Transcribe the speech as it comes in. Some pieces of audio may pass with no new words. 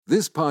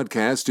This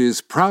podcast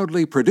is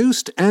proudly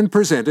produced and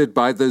presented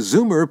by the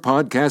Zoomer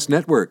Podcast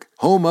Network,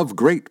 home of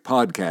great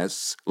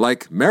podcasts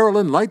like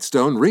Marilyn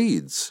Lightstone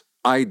Reads,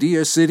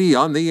 Idea City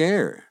on the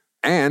Air,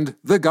 and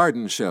The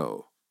Garden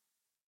Show.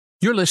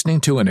 You're listening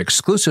to an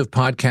exclusive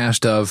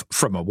podcast of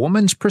From a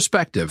Woman's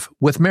Perspective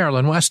with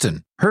Marilyn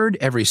Weston, heard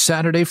every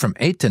Saturday from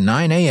 8 to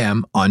 9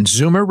 a.m. on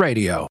Zoomer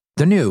Radio,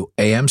 the new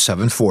AM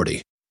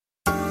 740.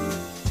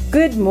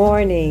 Good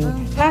morning.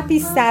 Happy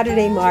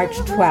Saturday, March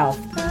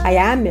 12th. I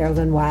am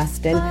Marilyn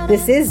Weston.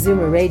 This is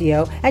Zoomer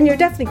Radio, and you're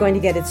definitely going to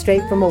get it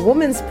straight from a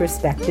woman's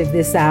perspective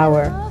this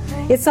hour.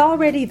 It's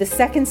already the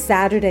second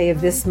Saturday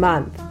of this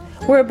month.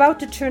 We're about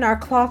to turn our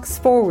clocks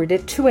forward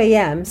at 2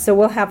 a.m., so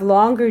we'll have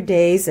longer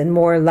days and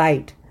more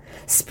light.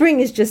 Spring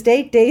is just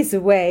 8 days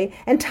away,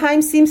 and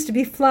time seems to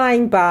be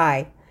flying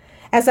by.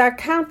 As our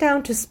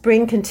countdown to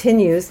spring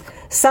continues,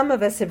 some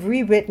of us have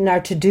rewritten our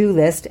to-do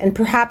list and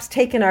perhaps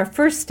taken our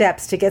first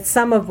steps to get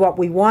some of what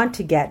we want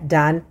to get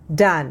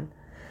done.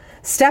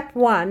 Step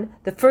 1,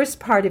 the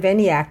first part of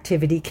any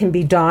activity, can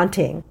be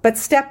daunting, but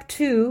step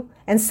 2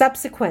 and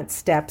subsequent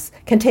steps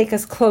can take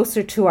us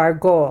closer to our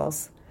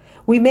goals.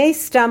 We may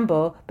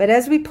stumble, but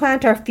as we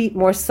plant our feet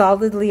more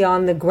solidly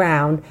on the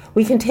ground,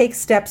 we can take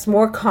steps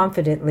more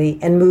confidently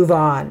and move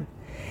on.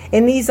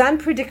 In these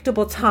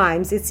unpredictable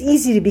times, it's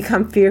easy to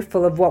become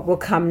fearful of what will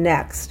come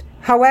next.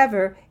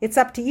 However, it's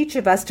up to each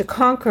of us to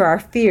conquer our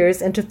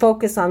fears and to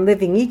focus on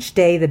living each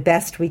day the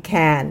best we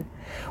can.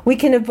 We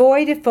can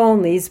avoid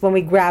if-onlys when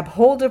we grab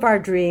hold of our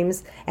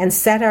dreams and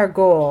set our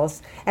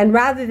goals, and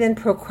rather than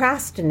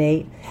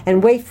procrastinate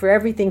and wait for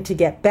everything to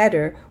get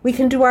better, we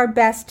can do our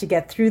best to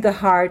get through the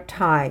hard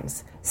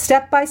times.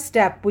 Step by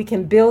step, we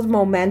can build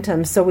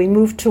momentum so we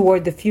move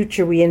toward the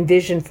future we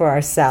envision for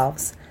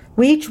ourselves.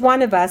 Each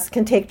one of us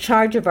can take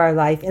charge of our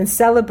life and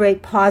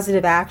celebrate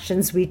positive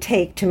actions we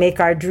take to make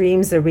our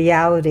dreams a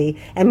reality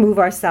and move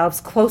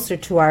ourselves closer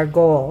to our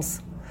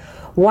goals.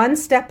 One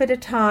step at a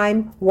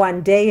time,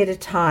 one day at a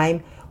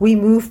time, we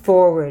move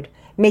forward,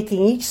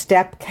 making each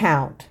step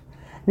count.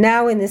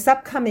 Now in this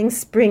upcoming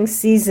spring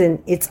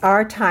season, it's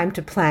our time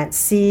to plant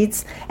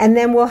seeds, and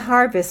then we'll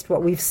harvest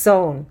what we've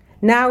sown.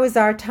 Now is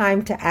our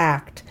time to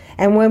act,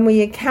 and when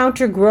we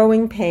encounter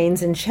growing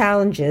pains and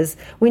challenges,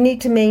 we need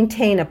to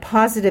maintain a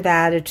positive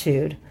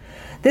attitude.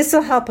 This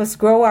will help us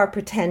grow our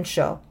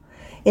potential.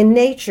 In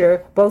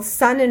nature, both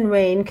sun and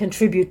rain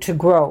contribute to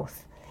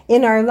growth.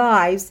 In our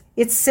lives,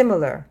 it's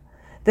similar.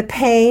 The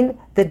pain,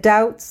 the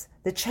doubts,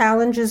 the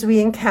challenges we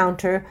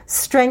encounter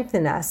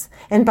strengthen us,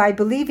 and by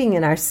believing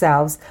in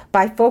ourselves,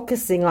 by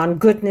focusing on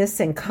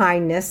goodness and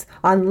kindness,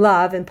 on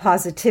love and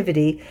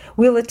positivity,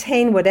 we'll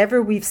attain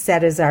whatever we've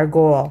set as our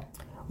goal.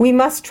 We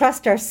must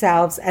trust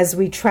ourselves as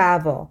we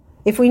travel.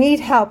 If we need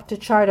help to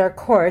chart our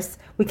course,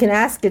 we can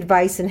ask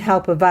advice and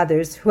help of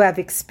others who have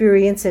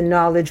experience and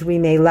knowledge we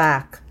may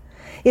lack.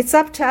 It's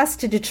up to us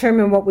to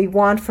determine what we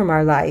want from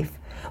our life,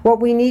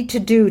 what we need to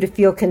do to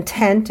feel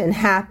content and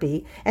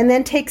happy, and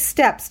then take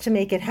steps to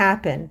make it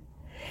happen.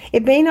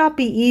 It may not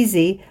be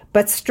easy,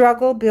 but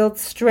struggle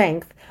builds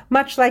strength,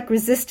 much like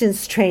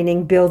resistance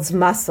training builds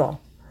muscle.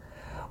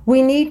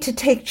 We need to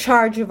take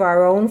charge of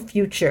our own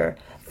future,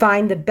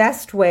 find the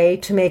best way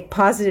to make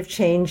positive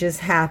changes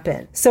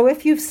happen. So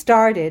if you've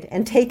started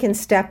and taken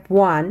step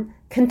 1,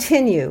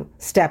 continue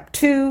step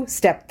 2,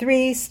 step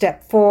 3,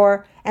 step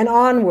 4, and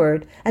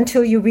onward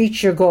until you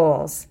reach your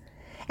goals.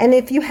 And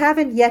if you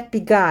haven't yet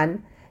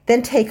begun,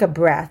 then take a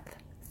breath,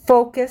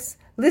 focus,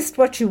 list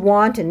what you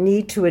want and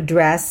need to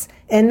address,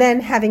 and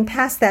then, having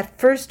passed that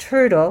first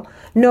hurdle,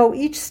 know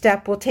each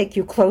step will take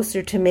you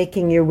closer to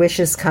making your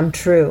wishes come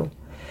true.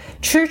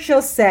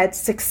 Churchill said,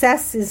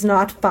 "Success is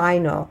not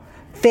final.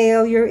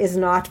 Failure is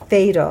not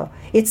fatal.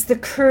 It's the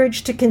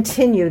courage to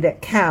continue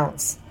that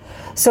counts."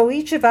 So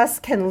each of us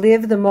can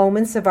live the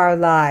moments of our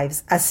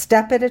lives, a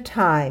step at a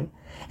time,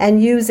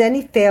 and use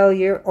any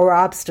failure or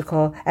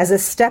obstacle as a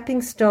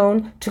stepping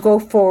stone to go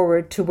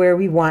forward to where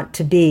we want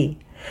to be.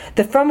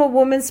 The From a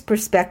Woman's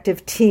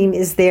Perspective team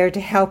is there to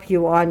help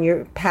you on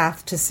your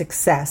path to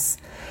success.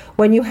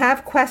 When you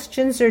have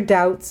questions or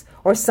doubts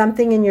or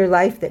something in your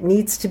life that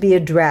needs to be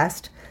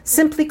addressed,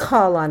 simply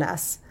call on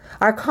us.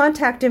 Our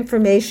contact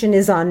information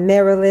is on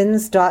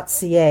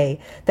marilyns.ca.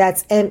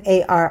 That's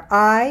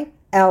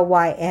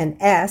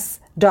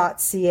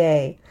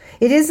MARILYNS.ca.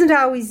 It isn't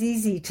always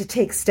easy to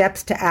take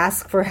steps to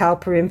ask for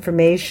help or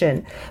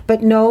information,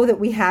 but know that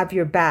we have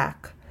your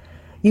back.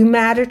 You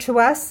matter to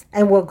us,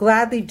 and we'll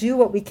gladly do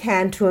what we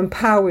can to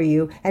empower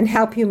you and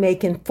help you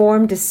make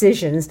informed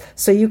decisions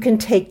so you can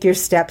take your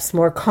steps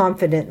more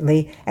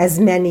confidently, as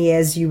many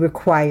as you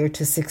require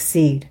to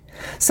succeed.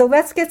 So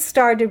let's get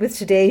started with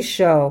today's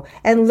show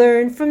and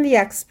learn from the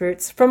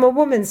experts from a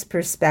woman's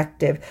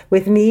perspective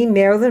with me,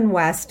 Marilyn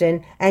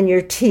Weston, and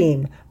your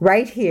team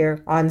right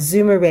here on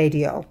Zoomer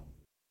Radio.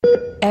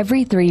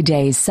 Every 3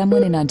 days,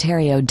 someone in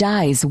Ontario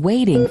dies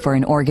waiting for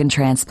an organ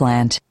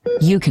transplant.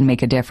 You can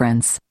make a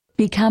difference.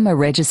 Become a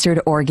registered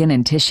organ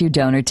and tissue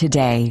donor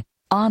today,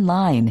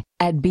 online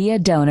at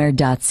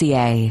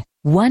beadonor.ca.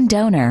 One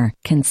donor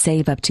can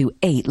save up to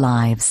 8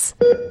 lives.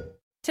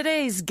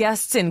 Today's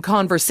guests in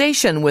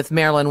conversation with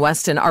Marilyn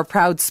Weston are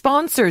proud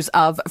sponsors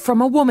of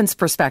From a Woman's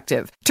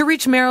Perspective. To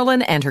reach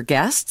Marilyn and her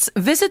guests,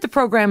 visit the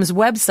program's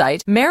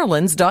website,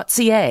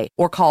 marilyns.ca,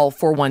 or call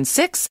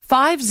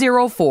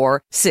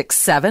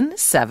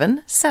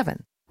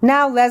 416-504-6777.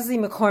 Now, Leslie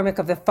McCormick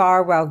of the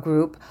Farwell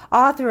Group,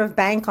 author of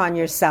Bank on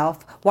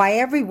Yourself, Why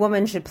Every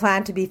Woman Should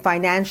Plan to Be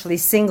Financially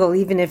Single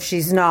Even If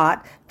She's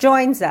Not,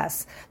 joins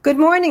us. Good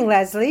morning,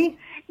 Leslie.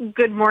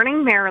 Good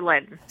morning,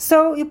 Marilyn.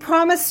 So you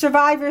promised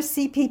Survivor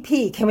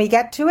CPP. Can we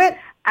get to it?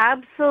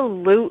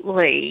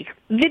 Absolutely.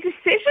 The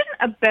decision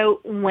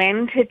about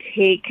when to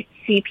take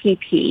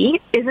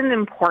CPP is an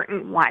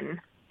important one.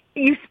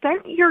 You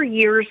spent your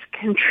years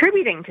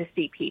contributing to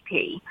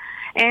CPP,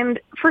 and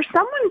for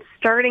someone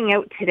starting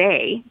out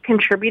today,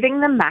 contributing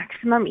the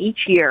maximum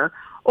each year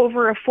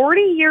over a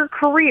 40-year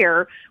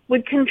career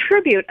would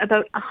contribute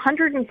about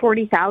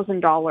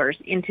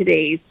 $140,000 in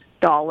today's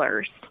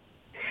dollars.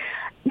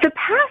 The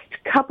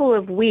past couple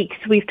of weeks,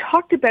 we've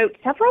talked about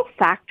several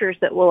factors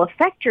that will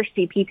affect your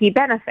CPP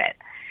benefit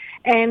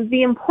and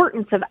the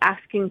importance of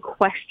asking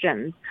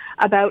questions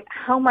about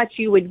how much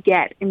you would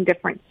get in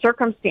different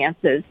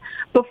circumstances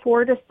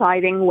before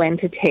deciding when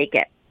to take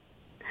it.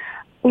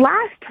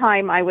 Last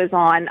time I was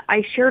on,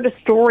 I shared a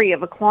story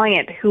of a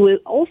client who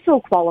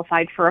also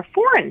qualified for a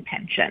foreign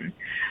pension.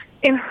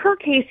 In her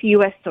case,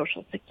 U.S.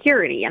 Social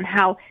Security, and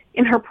how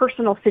in her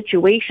personal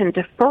situation,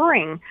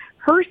 deferring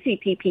her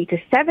CPP to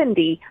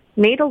 70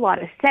 made a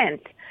lot of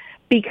sense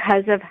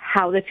because of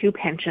how the two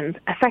pensions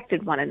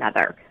affected one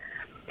another.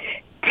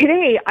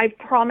 Today, I've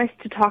promised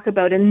to talk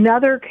about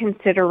another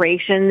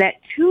consideration that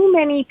too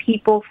many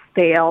people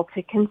fail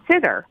to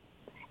consider,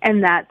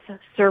 and that's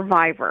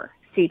Survivor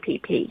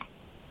CPP.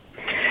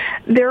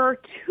 There are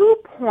 2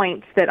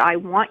 points that I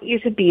want you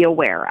to be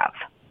aware of.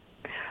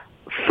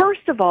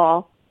 First of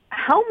all,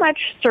 how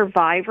much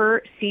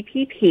Survivor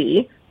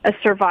CPP a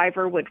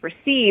survivor would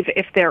receive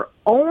if their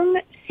own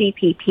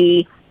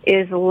CPP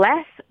is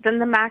less than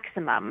the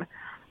maximum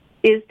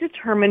is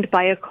determined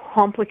by a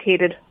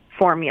complicated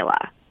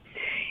formula.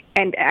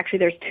 And actually,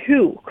 there's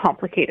 2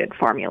 complicated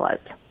formulas.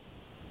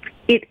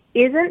 It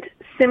isn't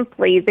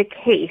simply the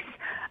case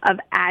of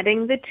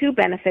adding the 2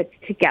 benefits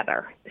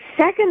together.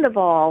 Second of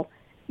all,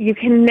 you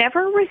can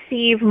never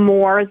receive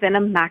more than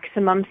a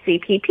maximum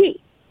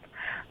CPP.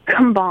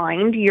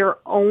 Combined, your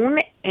own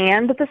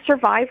and the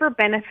survivor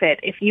benefit,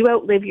 if you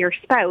outlive your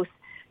spouse,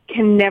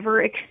 can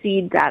never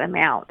exceed that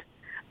amount.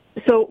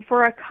 So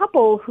for a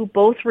couple who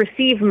both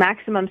receive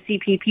maximum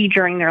CPP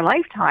during their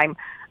lifetime,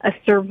 a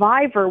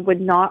survivor would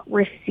not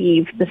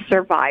receive the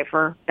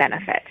survivor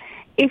benefit.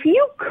 If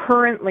you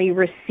currently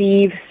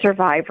receive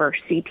survivor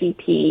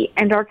CPP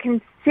and are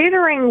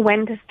considering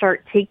when to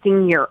start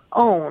taking your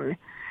own,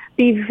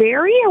 be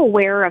very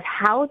aware of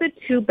how the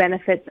 2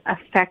 benefits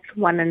affect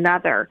one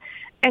another,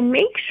 and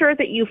make sure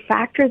that you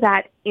factor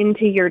that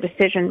into your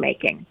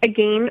decision-making.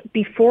 Again,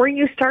 before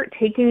you start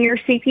taking your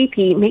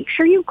CPP, make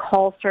sure you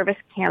call Service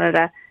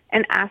Canada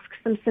and ask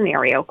some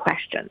scenario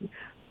questions.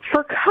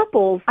 For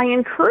couples, I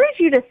encourage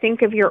you to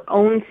think of your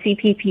own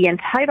CPP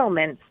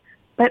entitlements,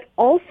 but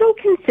also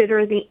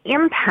consider the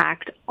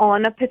impact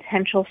on a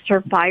potential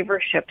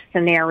survivorship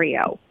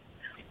scenario.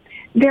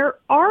 There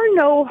are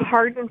no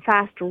hard and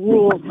fast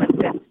rules with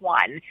this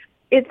one.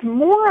 It's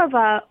more of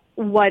a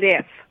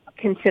what-if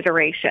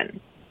consideration.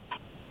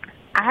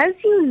 As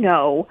you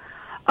know,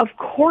 of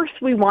course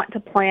we want to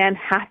plan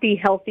happy,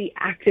 healthy,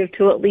 active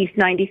to at least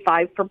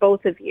 95 for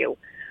both of you.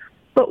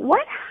 But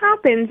what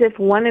happens if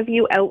one of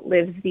you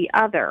outlives the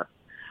other?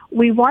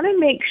 We want to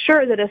make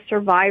sure that a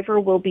survivor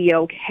will be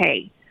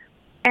okay,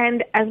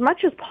 and as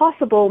much as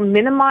possible,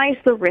 minimize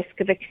the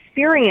risk of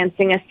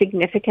experiencing a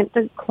significant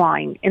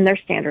decline in their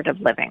standard of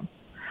living.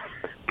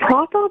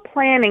 Proper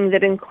planning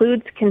that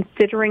includes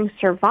considering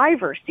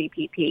survivor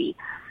CPP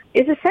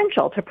is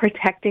essential to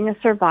protecting a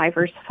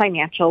survivor's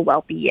financial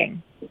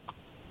well-being.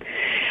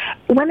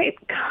 When it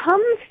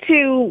comes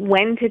to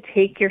when to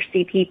take your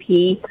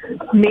CPP,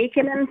 make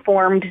an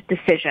informed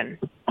decision.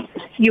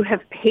 You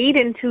have paid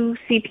into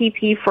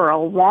CPP for a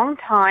long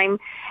time,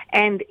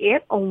 and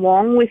it,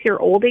 along with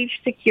your old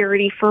age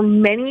security, for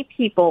many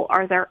people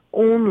are their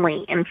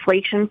only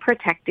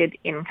inflation-protected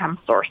income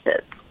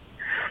sources.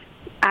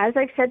 As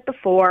I've said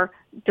before,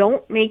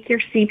 don't make your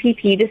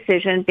CPP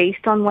decision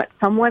based on what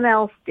someone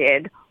else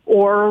did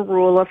or a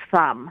rule of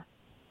thumb.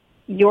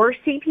 Your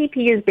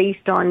CPP is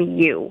based on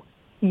you,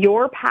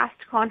 your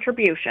past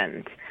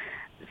contributions.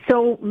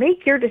 So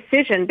make your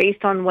decision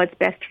based on what's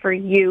best for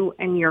you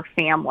and your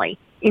family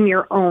in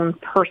your own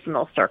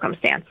personal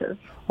circumstances.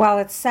 Well,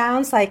 it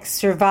sounds like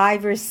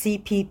Survivor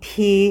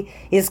CPP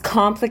is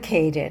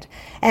complicated.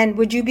 And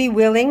would you be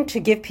willing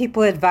to give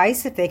people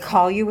advice if they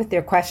call you with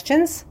their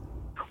questions?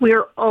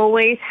 We're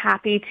always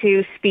happy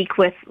to speak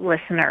with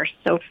listeners,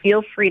 so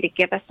feel free to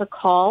give us a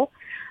call.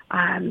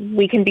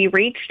 We can be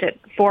reached at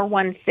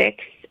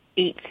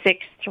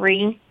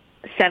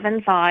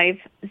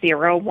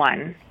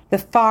 416-863-7501. The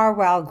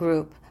Farwell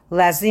Group,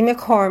 Leslie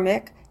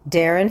McCormick,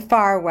 Darren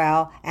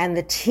Farwell, and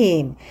the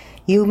team.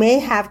 You may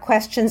have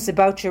questions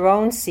about your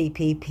own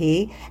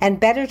CPP, and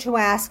better to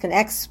ask an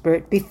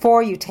expert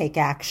before you take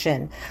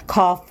action.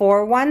 Call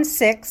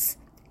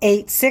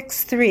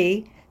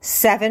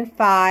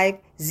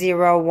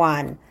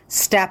 416-863-7501.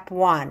 Step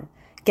 1.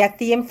 Get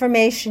the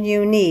information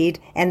you need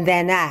and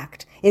then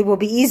act. It will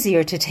be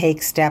easier to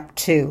take step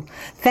 2.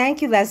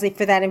 Thank you, Leslie,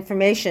 for that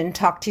information.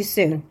 Talk to you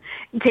soon.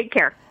 Take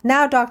care.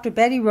 Now, Dr.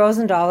 Betty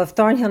Rosendahl of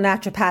Thornhill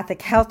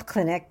Naturopathic Health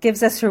Clinic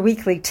gives us her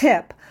weekly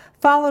tip,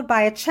 followed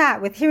by a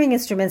chat with hearing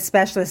instrument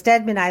specialist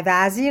Edmund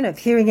Ivazian of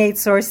Hearing Aid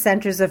Source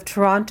Centers of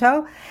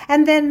Toronto,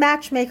 and then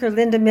matchmaker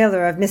Linda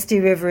Miller of Misty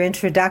River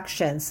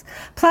Introductions.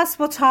 Plus,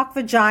 we'll talk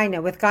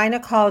vagina with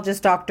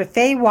gynecologist Dr.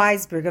 Faye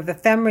Weisberg of the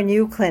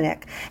FemRenew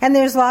Clinic. And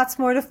there's lots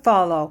more to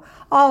follow.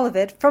 All of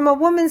it from a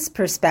woman's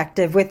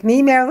perspective with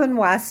me, Marilyn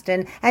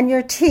Weston, and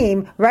your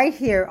team right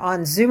here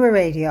on Zoomer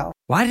Radio.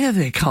 Why do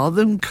they call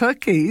them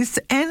cookies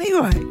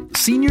anyway?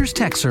 Seniors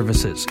Tech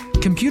Services.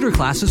 Computer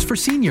classes for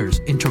seniors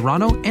in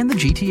Toronto and the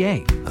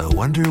GTA. I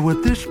wonder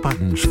what this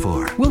button's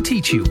for. We'll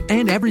teach you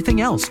and everything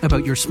else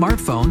about your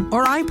smartphone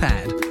or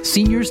iPad.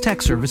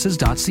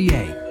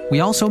 SeniorsTechServices.ca.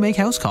 We also make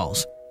house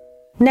calls.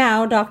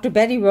 Now, Dr.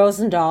 Betty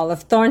Rosendahl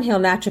of Thornhill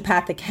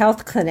Naturopathic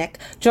Health Clinic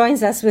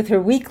joins us with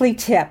her weekly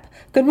tip.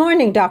 Good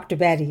morning, Dr.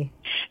 Betty.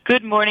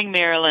 Good morning,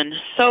 Marilyn.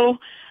 So,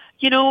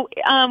 we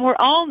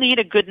all need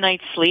a good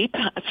night's sleep,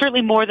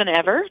 certainly more than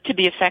ever, to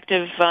be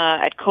effective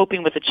at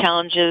coping with the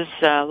challenges,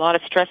 a lot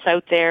of stress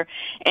out there.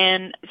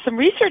 And some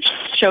research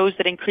shows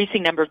that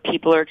increasing number of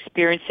people are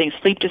experiencing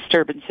sleep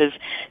disturbances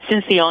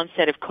since the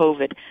onset of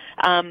COVID.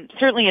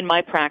 Certainly in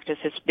my practice,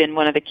 it's been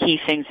one of the key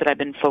things that I've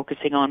been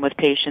focusing on with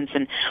patients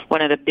and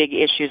one of the big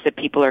issues that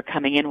people are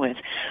coming in with.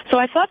 So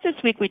I thought this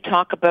week we'd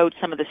talk about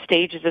some of the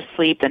stages of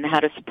sleep and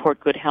how to support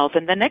good health.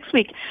 And then next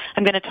week,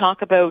 I'm going to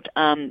talk about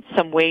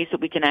some ways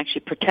that we can actually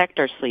protect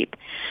our sleep.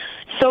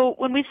 So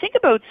when we think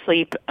about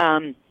sleep,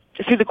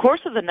 through the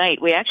course of the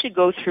night, we actually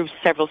go through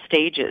several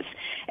stages.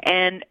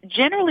 And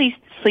generally,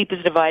 sleep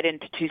is divided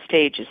into 2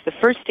 stages. The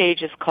first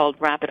stage is called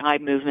rapid eye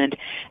movement,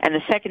 and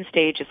the second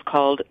stage is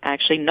called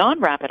actually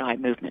non-rapid eye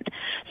movement.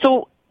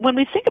 So when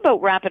we think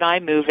about rapid eye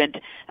movement,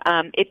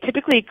 it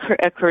typically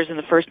occurs in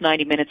the first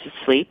 90 minutes of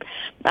sleep.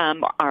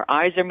 Our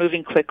eyes are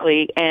moving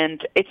quickly,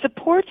 and it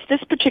supports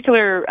this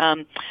particular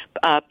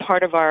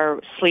part of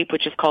our sleep,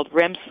 which is called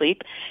REM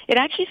sleep. It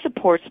actually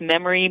supports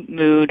memory,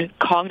 mood,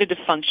 cognitive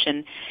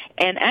function,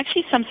 and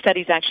actually some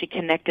studies actually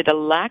connected a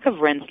lack of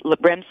REM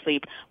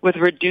sleep with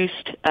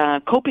reduced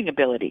coping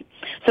ability.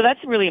 So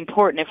that's really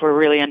important if we're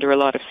really under a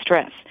lot of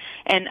stress.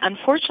 And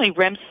unfortunately,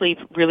 REM sleep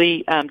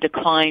really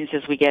declines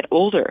as we get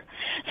older.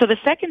 So the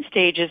second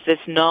stage is this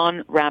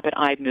non-rapid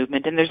eye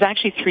movement, and there's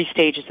actually 3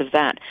 stages of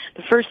that.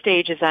 The first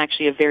stage is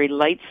actually a very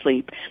light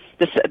sleep.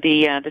 The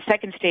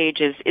second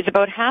stage is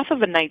about half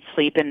of a night's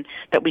sleep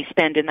that we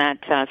spend in that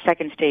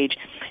second stage.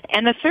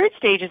 And the third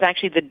stage is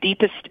actually the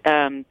deepest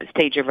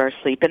stage of our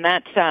sleep, and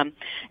that's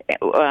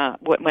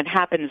what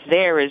happens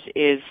there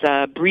is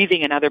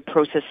breathing and other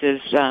processes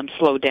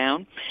slow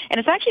down. And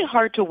it's actually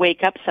hard to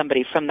wake up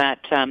somebody from that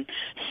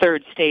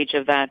third stage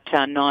of that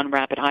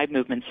non-rapid eye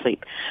movement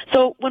sleep.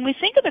 So when we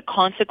think of the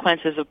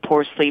consequences of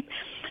poor sleep,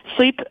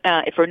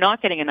 if we're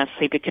not getting enough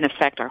sleep, it can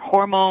affect our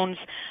hormones.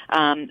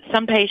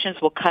 Some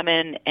patients will come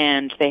in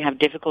and they have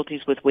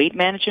difficulties with weight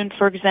management,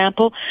 for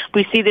example.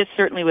 We see this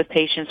certainly with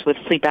patients with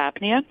sleep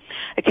apnea.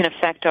 It can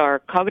affect our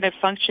cognitive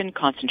function,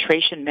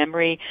 concentration,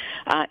 memory.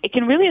 It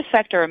can really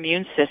affect our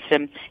immune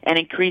system and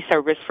increase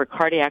our risk for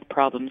cardiac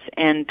problems.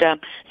 And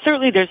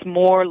certainly there's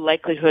more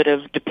likelihood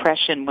of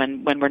depression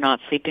when we're not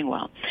sleeping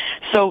well.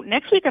 So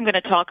next week I'm going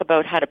to talk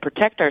about how to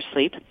protect our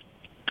sleep.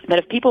 But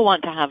if people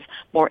want to have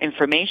more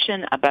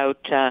information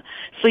about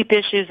sleep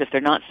issues, if they're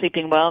not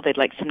sleeping well, they'd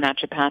like some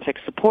naturopathic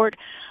support,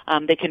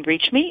 they can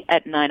reach me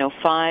at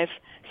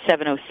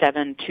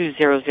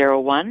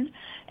 905-707-2001.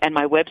 And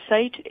my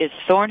website is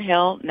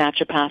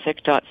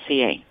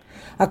thornhillnaturopathic.ca.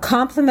 A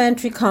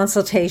complimentary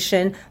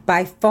consultation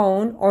by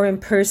phone or in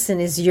person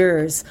is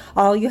yours.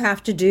 All you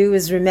have to do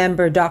is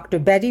remember Dr.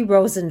 Betty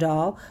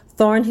Rosendahl,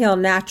 Thornhill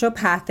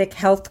Naturopathic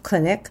Health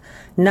Clinic,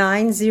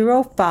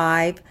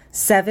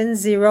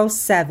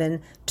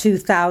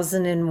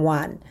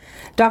 905-707-2001.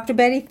 Dr.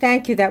 Betty,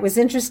 thank you. That was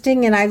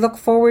interesting, and I look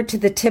forward to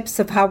the tips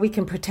of how we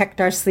can protect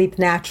our sleep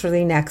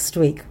naturally next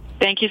week.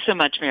 Thank you so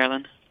much,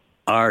 Marilyn.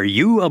 Are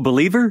you a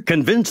believer?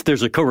 Convinced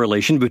there's a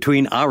correlation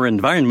between our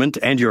environment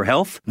and your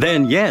health?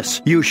 Then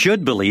yes, you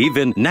should believe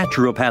in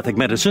naturopathic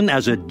medicine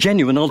as a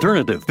genuine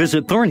alternative.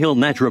 Visit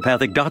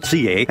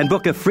thornhillnaturopathic.ca and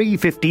book a free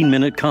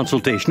 15-minute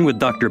consultation with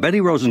Dr. Betty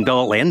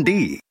Rosendahl,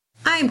 ND.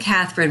 I'm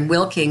Catherine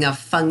Wilking of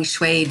Feng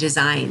Shui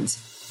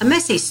Designs. A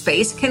messy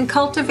space can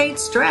cultivate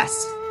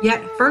stress,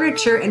 yet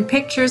furniture and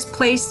pictures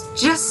placed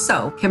just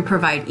so can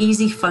provide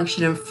easy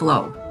function and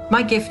flow.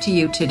 My gift to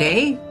you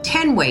today,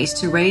 10 ways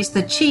to raise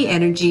the chi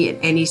energy in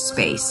any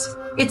space.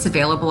 It's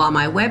available on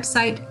my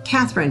website,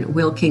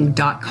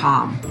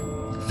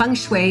 catherinewilking.com. Feng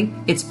Shui,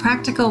 it's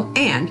practical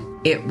and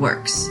it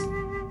works.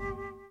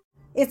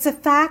 It's a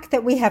fact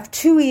that we have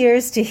 2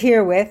 ears to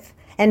hear with,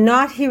 and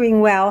not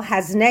hearing well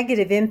has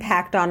negative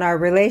impact on our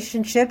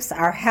relationships,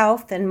 our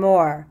health, and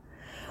more.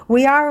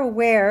 We are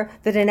aware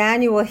that an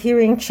annual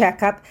hearing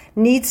checkup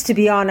needs to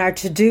be on our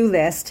to-do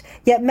list,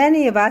 yet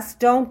many of us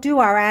don't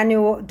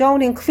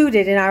include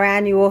it in our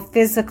annual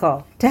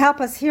physical. To help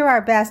us hear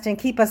our best and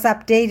keep us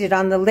updated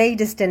on the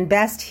latest and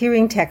best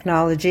hearing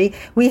technology,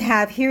 we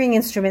have hearing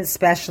instrument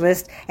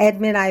specialist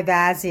Edmund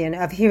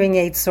Ivazian of Hearing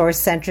Aid Source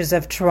Centres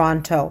of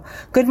Toronto.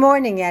 Good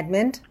morning,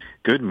 Edmund.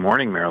 Good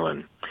morning,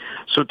 Marilyn.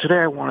 So today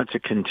I wanted to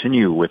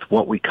continue with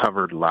what we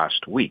covered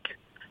last week.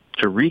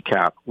 To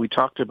recap, we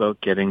talked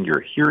about getting your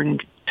hearing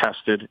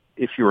tested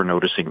if you are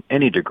noticing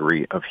any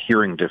degree of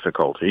hearing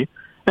difficulty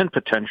and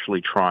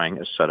potentially trying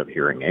a set of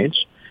hearing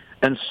aids.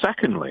 And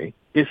secondly,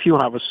 if you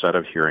have a set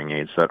of hearing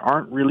aids that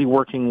aren't really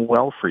working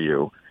well for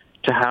you,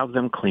 to have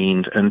them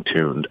cleaned and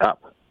tuned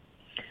up.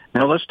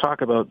 Now let's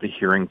talk about the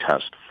hearing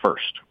test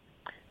first.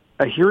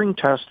 A hearing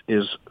test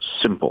is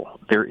simple.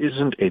 There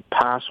isn't a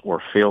pass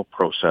or fail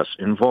process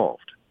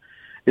involved.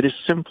 It is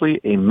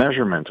simply a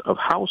measurement of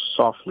how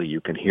softly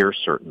you can hear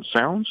certain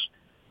sounds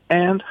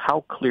and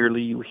how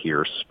clearly you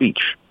hear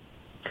speech.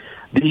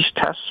 These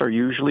tests are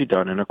usually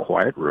done in a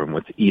quiet room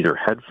with either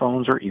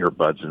headphones or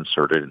earbuds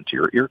inserted into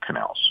your ear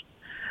canals.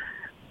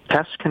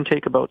 Tests can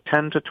take about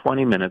 10 to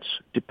 20 minutes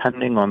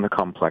depending on the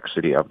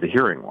complexity of the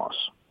hearing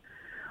loss.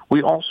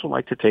 We also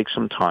like to take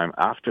some time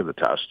after the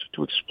test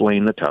to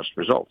explain the test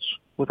results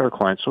with our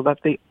clients so that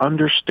they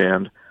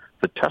understand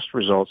the test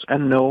results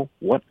and know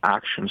what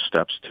action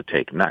steps to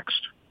take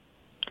next.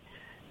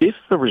 If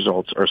the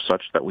results are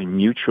such that we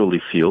mutually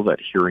feel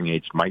that hearing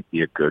aids might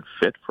be a good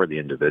fit for the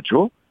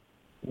individual,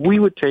 we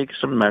would take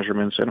some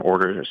measurements and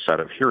order a set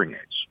of hearing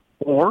aids.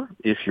 Or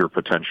if you're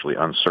potentially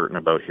uncertain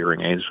about hearing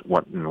aids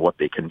and what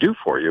they can do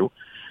for you,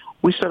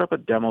 we set up a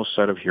demo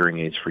set of hearing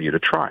aids for you to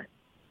try.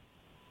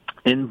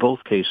 In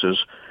both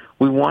cases,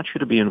 we want you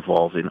to be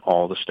involved in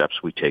all the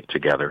steps we take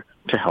together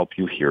to help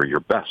you hear your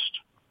best.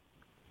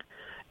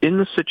 In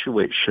the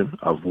situation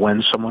of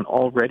when someone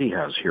already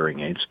has hearing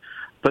aids,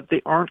 but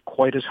they aren't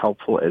quite as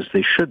helpful as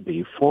they should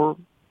be for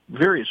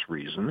various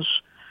reasons,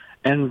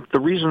 and the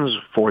reasons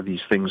for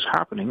these things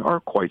happening are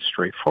quite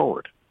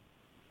straightforward.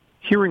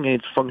 Hearing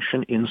aids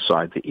function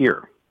inside the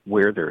ear,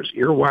 where there's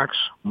earwax,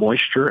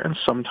 moisture, and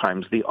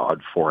sometimes the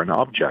odd foreign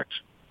object.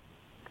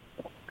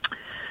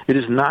 It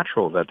is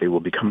natural that they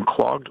will become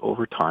clogged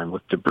over time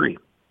with debris.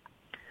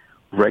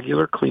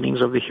 Regular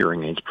cleanings of the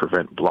hearing aids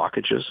prevent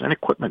blockages and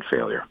equipment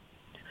failure.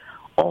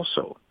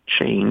 Also,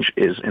 change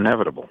is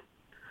inevitable.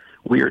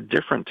 We are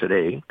different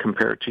today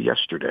compared to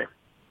yesterday.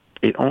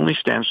 It only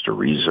stands to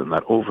reason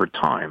that over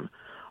time,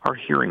 our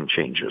hearing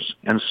changes,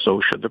 and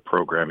so should the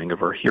programming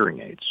of our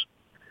hearing aids.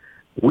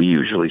 We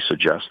usually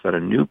suggest that a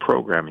new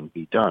programming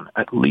be done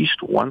at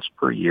least once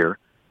per year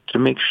to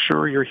make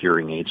sure your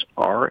hearing aids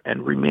are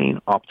and remain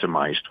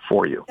optimized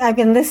for you. I've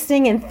been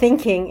listening and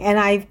thinking, and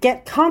I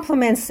get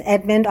compliments,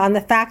 Edmund, on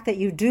the fact that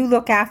you do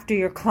look after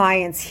your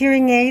clients'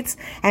 hearing aids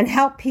and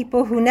help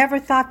people who never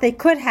thought they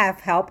could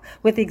have help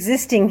with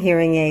existing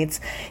hearing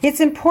aids. It's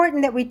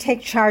important that we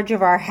take charge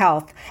of our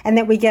health and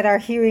that we get our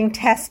hearing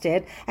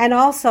tested and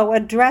also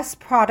address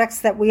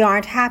products that we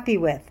aren't happy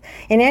with.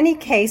 In any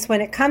case, when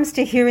it comes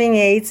to hearing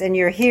aids and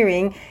your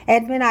hearing,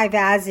 Edmund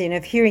Ivazian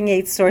of Hearing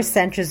Aid Source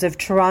Centres of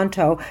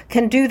Toronto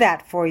can do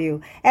that for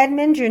you.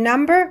 Edmund, your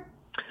number?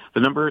 The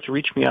number to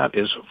reach me at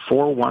is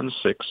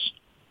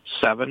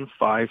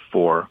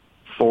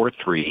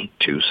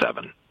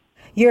 416-754-4327.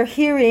 Your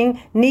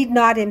hearing need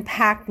not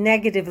impact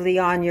negatively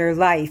on your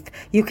life.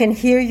 You can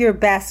hear your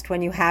best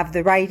when you have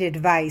the right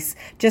advice.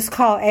 Just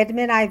call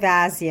Edmund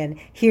Ivazian,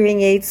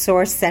 Hearing Aid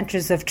Source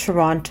Centres of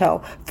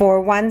Toronto,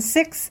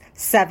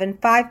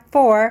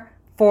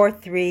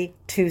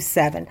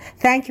 416-754-4327.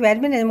 Thank you,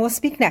 Edmund, and we'll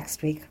speak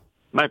next week.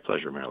 My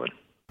pleasure, Marilyn.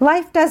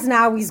 Life doesn't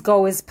always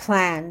go as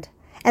planned.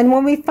 And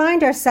when we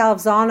find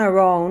ourselves on our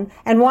own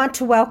and want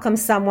to welcome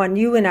someone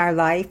new in our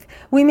life,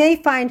 we may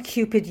find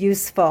Cupid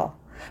useful.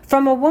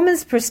 From a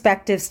Woman's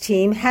Perspectives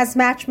team has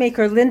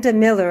matchmaker Linda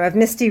Miller of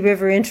Misty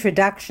River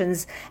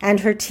Introductions and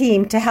her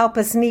team to help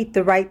us meet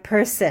the right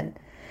person.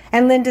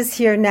 And Linda's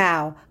here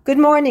now. Good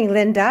morning,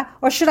 Linda,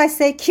 or should I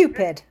say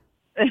Cupid?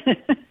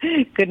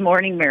 Good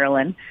morning,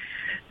 Marilyn.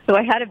 So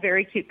I had a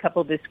very cute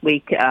couple this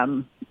week.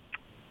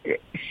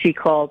 She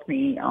called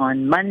me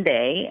on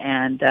Monday,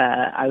 and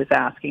I was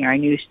asking her. I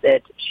knew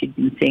that she'd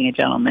been seeing a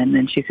gentleman,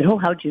 and she said, "Oh,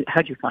 how'd you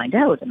find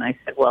out?" And I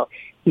said, "Well,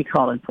 he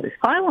called and put his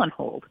file on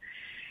hold."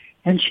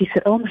 And she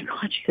said, "Oh my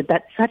God," she said,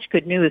 "that's such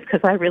good news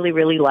because I really,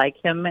 really like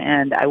him,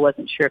 and I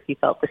wasn't sure if he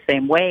felt the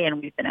same way,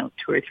 and we've been out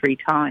 2 or 3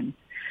 times."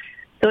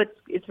 So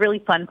it's really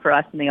fun for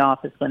us in the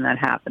office when that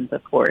happens,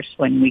 of course,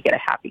 when we get a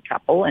happy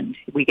couple, and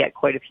we get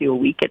quite a few a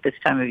week at this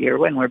time of year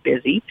when we're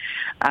busy.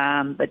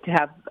 But to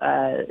have,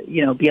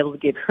 be able to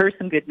give her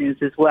some good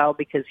news as well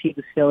because he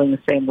was feeling the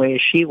same way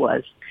as she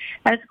was.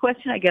 And it's a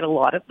question I get a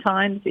lot of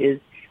times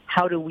is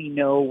how do we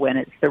know when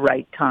it's the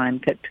right time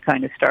to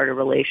kind of start a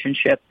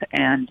relationship?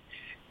 And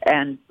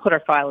and put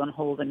our file on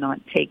hold and not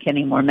take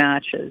any more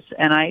matches.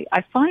 And I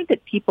find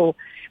that people,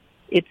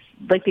 it's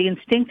like they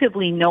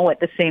instinctively know at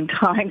the same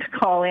time to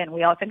call in.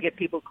 We often get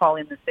people call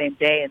in the same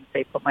day and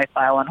say, put my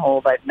file on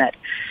hold. I've met,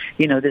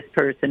 this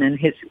person. And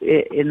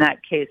in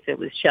that case, it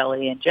was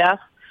Shelley and Jeff.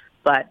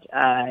 But,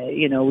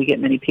 we get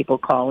many people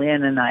call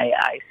in and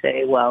I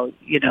say, well,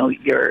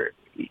 you're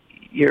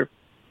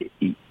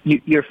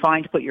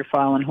fine to put your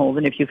file on hold,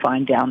 and if you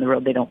find down the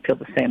road they don't feel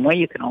the same way,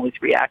 you can always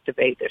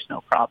reactivate. There's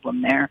no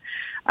problem there.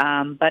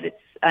 But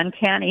it's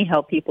uncanny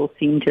how people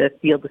seem to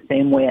feel the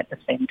same way at the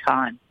same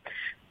time.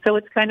 So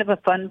it's kind of a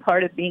fun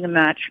part of being a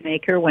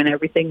matchmaker when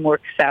everything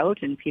works out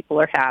and people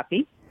are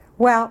happy.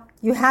 Well,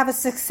 you have a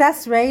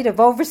success rate of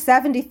over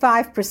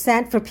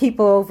 75% for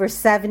people over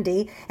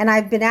 70. And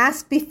I've been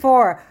asked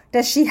before,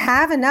 does she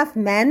have enough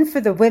men for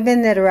the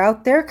women that are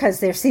out there? Because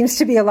there seems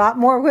to be a lot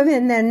more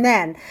women than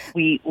men.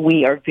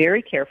 We are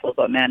very careful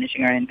about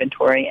managing our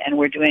inventory, and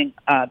we're doing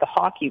the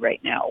hockey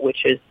right now,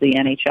 which is the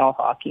NHL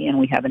hockey, and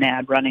we have an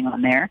ad running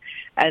on there.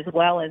 As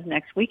well as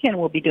next weekend,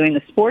 we'll be doing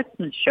the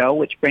Sportsman's Show,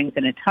 which brings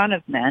in a ton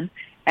of men.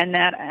 And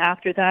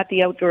after that,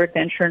 the Outdoor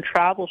Adventure and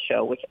Travel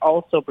Show, which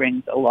also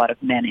brings a lot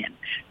of men in.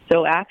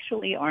 So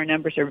actually, our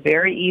numbers are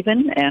very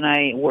even, and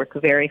I work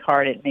very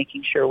hard at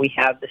making sure we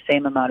have the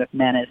same amount of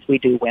men as we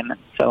do women.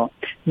 So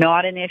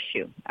not an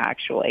issue,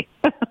 actually.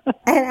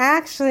 And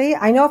actually,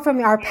 I know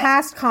from our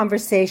past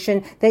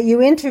conversation that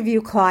you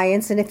interview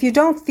clients, and if you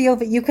don't feel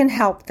that you can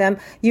help them,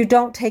 you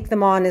don't take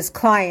them on as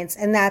clients,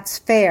 and that's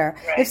fair.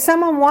 Right. If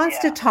someone wants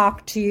to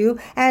talk to you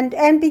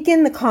and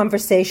begin the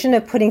conversation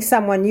of putting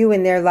someone new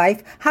in their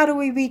life, how do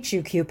we reach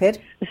you, Cupid?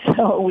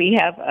 So we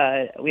have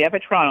a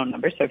Toronto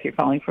number. So if you're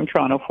calling from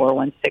Toronto,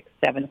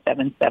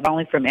 416-777.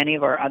 Calling from any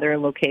of our other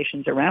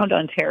locations around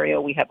Ontario,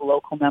 we have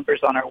local numbers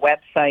on our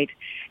website,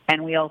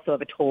 and we also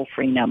have a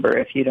toll-free number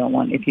if you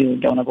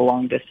don't have a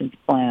long-distance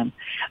plan.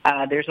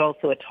 There's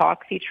also a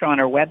talk feature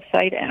on our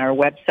website, and our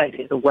website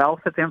is a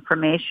wealth of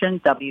information,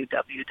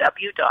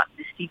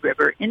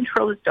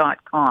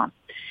 www.mistyriverinTros.com.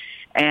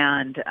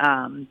 And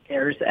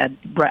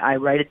I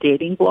write a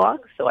dating blog,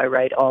 so I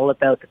write all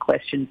about the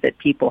questions that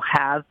people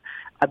have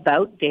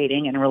about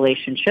dating and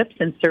relationships.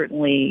 And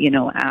certainly,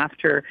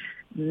 after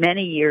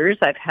many years,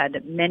 I've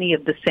had many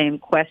of the same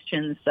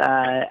questions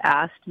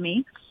asked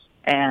me,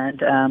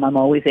 and I'm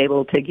always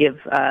able to give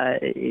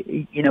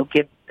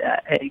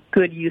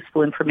good,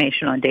 useful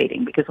information on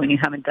dating, because when you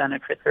haven't done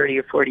it for 30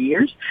 or 40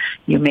 years,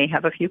 you may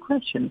have a few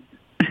questions.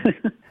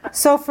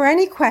 So for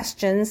any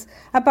questions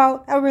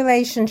about a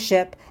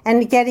relationship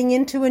and getting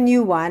into a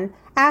new one,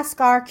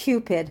 ask our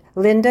Cupid,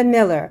 Linda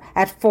Miller,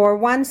 at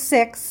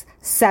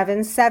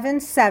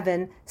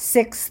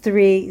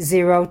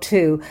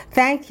 416-777-6302.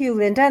 Thank you,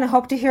 Linda, and I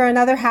hope to hear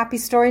another happy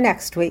story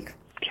next week.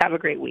 Have a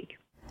great week.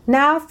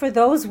 Now, for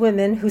those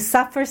women who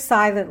suffer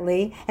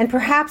silently and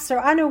perhaps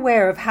are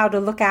unaware of how to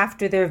look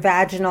after their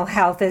vaginal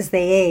health as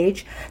they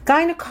age,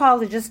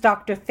 gynecologist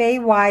Dr. Faye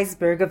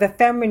Weisberg of the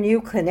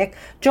FemRenew Clinic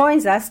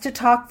joins us to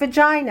talk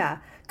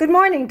vagina. Good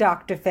morning,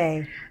 Dr.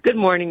 Faye. Good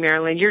morning,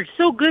 Marilyn. You're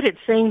so good at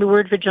saying the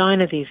word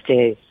vagina these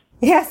days.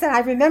 Yes, and I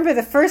remember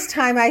the first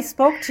time I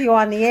spoke to you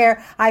on the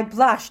air, I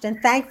blushed,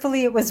 and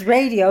thankfully it was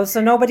radio, so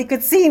nobody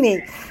could see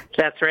me.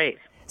 That's right.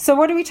 So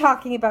what are we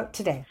talking about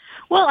today?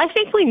 Well, I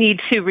think we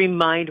need to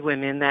remind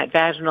women that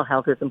vaginal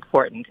health is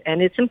important,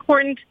 and it's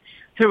important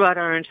throughout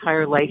our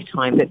entire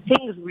lifetime, that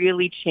things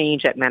really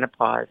change at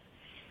menopause.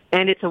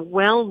 And it's a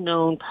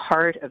well-known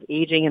part of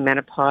aging and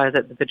menopause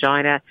that the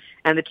vagina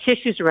and the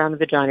tissues around the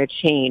vagina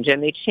change,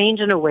 and they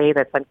change in a way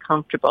that's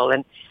uncomfortable.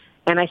 And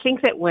I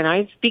think that when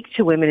I speak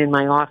to women in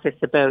my office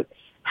about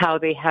how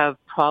they have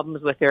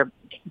problems with their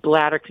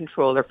bladder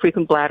control or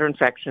frequent bladder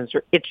infections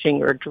or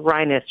itching or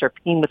dryness or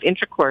pain with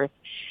intercourse,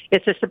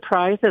 it's a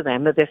surprise to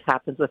them that this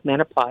happens with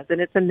menopause, and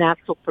it's a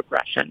natural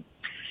progression.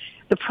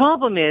 The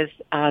problem is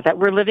that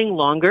we're living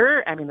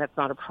longer. I mean, that's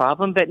not a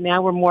problem, but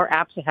now we're more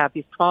apt to have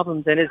these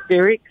problems, and it's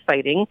very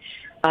exciting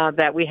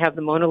that we have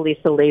the Mona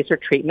Lisa laser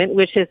treatment,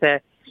 which is a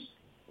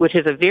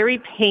very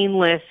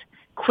painless,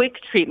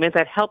 quick treatment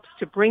that helps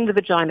to bring the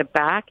vagina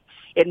back.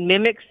 It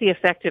mimics the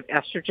effect of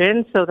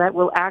estrogen, so that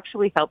will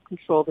actually help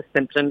control the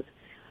symptoms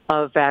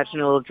of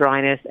vaginal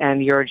dryness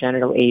and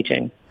urogenital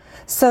aging.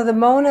 So the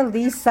Mona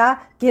Lisa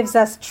gives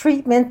us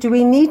treatment. Do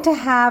we need to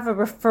have a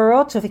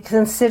referral to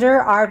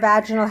consider our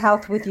vaginal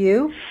health with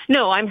you?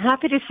 No, I'm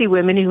happy to see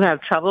women who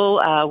have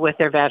trouble with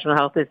their vaginal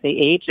health as they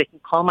age. They can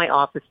call my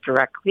office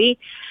directly.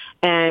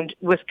 And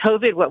with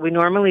COVID, what we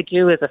normally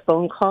do is a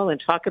phone call and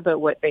talk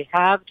about what they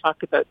have,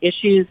 talk about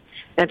issues,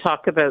 and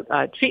talk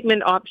about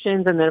treatment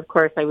options. And then, of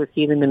course, I would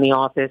see them in the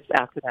office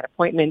after that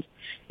appointment,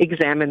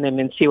 examine them,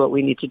 and see what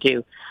we need to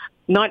do.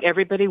 Not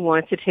everybody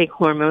wants to take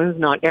hormones.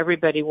 Not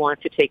everybody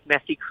wants to take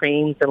messy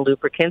creams and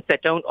lubricants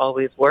that don't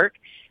always work.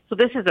 So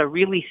this is a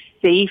really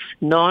safe,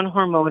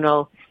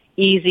 non-hormonal,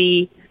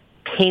 easy,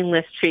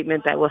 painless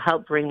treatment that will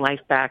help bring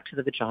life back to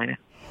the vagina.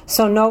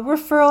 So no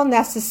referral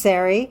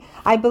necessary.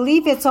 I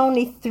believe it's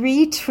only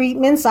 3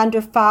 treatments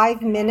under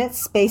 5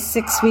 minutes, spaced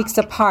 6 weeks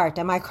apart.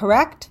 Am I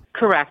correct?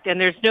 Correct. And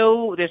there's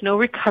no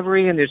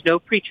recovery and there's no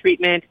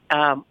pre-treatment,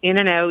 in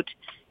and out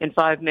in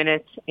 5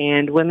 minutes.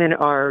 And women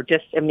are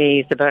just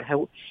amazed about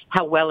how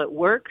well it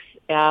works,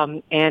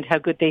 and how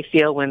good they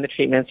feel when the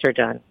treatments are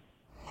done.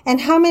 And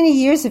how many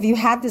years have you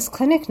had this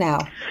clinic now?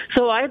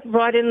 So I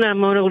brought in the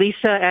Mona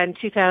Lisa in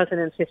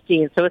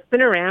 2015. So it's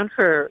been around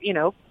for,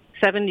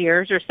 7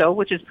 years or so,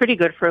 which is pretty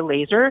good for a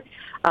laser.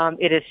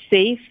 It is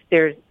safe.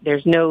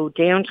 There's no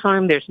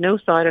downtime. There's no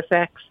side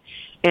effects.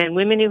 And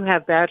women who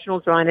have vaginal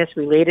dryness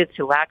related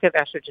to lack of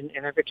estrogen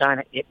in their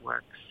vagina, it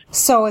works.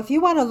 So if you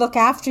want to look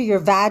after your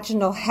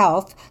vaginal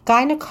health,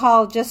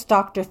 gynecologist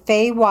Dr.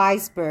 Faye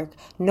Weisberg,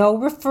 no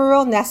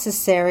referral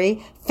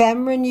necessary,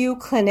 FemRenew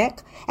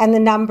Clinic, and the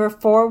number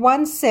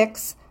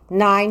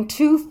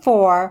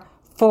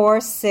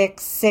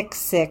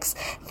 416-924-4666.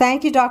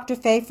 Thank you, Dr.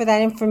 Faye, for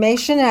that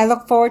information, and I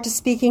look forward to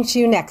speaking to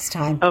you next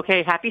time.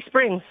 Okay, happy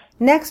springs.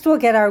 Next, we'll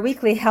get our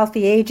weekly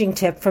healthy aging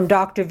tip from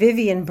Dr.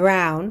 Vivian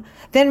Brown.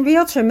 Then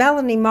realtor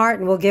Melanie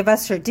Martin will give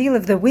us her deal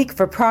of the week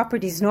for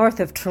properties north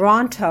of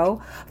Toronto,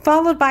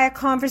 followed by a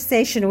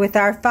conversation with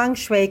our feng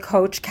shui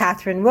coach,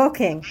 Catherine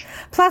Wilking.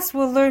 Plus,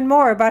 we'll learn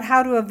more about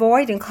how to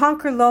avoid and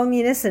conquer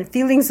loneliness and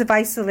feelings of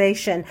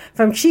isolation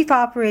from Chief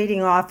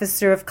Operating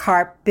Officer of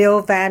CARP,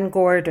 Bill Van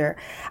Gorder.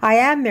 I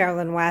am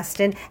Marilyn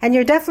Weston, and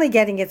you're definitely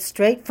getting it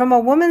straight from a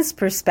woman's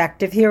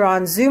perspective here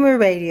on Zoomer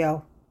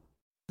Radio.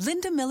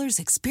 Linda Miller's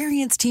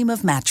experienced team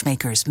of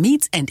matchmakers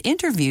meets and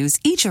interviews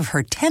each of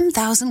her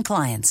 10,000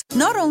 clients.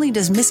 Not only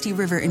does Misty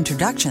River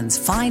Introductions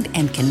find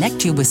and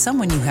connect you with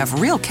someone you have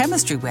real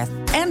chemistry with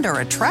and are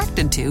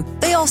attracted to,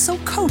 they also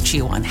coach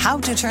you on how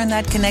to turn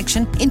that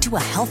connection into a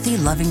healthy,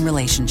 loving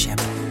relationship.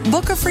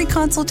 Book a free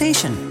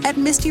consultation at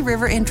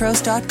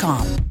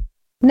MistyRiverIntros.com.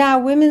 Now,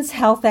 women's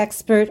health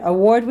expert,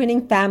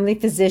 award-winning family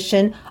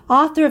physician,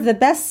 author of the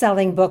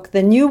best-selling book,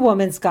 The New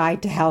Woman's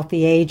Guide to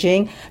Healthy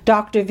Aging,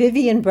 Dr.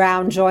 Vivian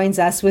Brown joins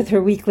us with her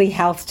weekly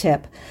health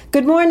tip.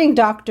 Good morning,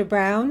 Dr.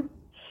 Brown.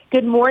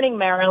 Good morning,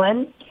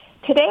 Marilyn.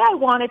 Today I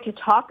wanted to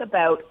talk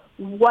about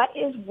what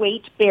is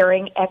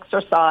weight-bearing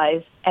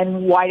exercise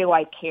and why do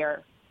I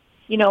care?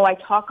 I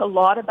talk a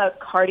lot about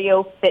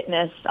cardio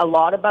fitness, a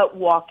lot about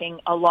walking,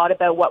 a lot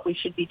about what we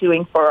should be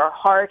doing for our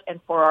heart and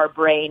for our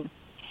brain.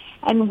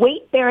 And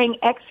weight-bearing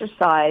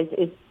exercise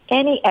is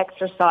any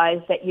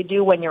exercise that you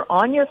do when you're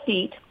on your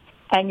feet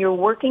and you're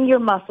working your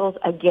muscles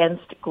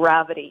against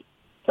gravity.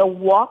 So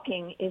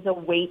walking is a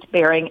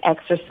weight-bearing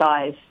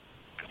exercise.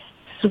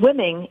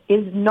 Swimming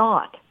is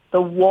not. The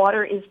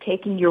water is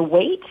taking your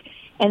weight,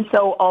 and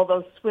so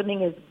although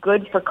swimming is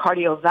good for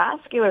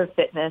cardiovascular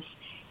fitness,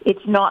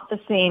 it's not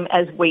the same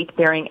as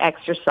weight-bearing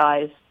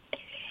exercise.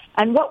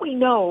 And what we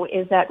know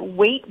is that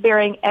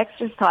weight-bearing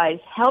exercise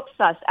helps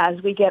us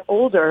as we get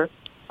older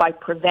by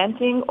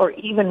preventing or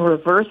even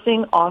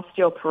reversing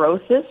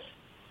osteoporosis,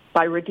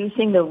 by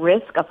reducing the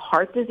risk of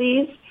heart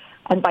disease,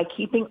 and by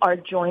keeping our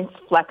joints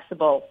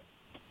flexible.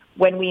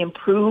 When we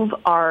improve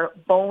our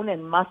bone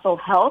and muscle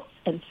health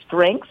and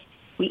strength,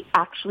 we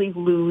actually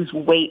lose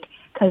weight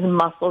because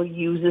muscle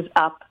uses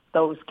up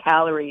those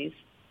calories.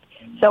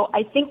 So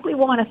I think we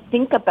want to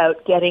think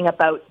about getting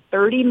about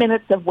 30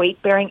 minutes of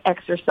weight-bearing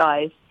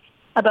exercise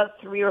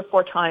about 3 or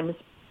 4 times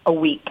a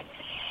week.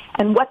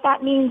 And what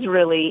that means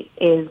really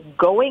is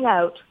going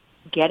out,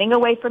 getting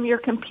away from your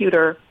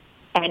computer,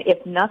 and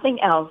if nothing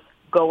else,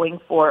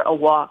 going for a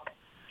walk.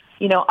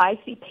 I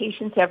see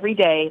patients every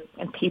day,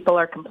 and people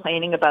are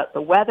complaining about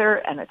the weather,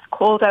 and it's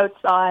cold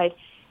outside,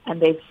 and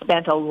they've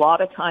spent a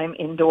lot of time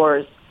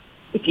indoors.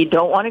 If you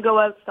don't want to go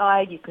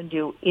outside, you can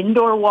do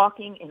indoor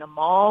walking in a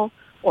mall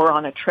or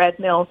on a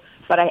treadmill,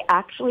 but I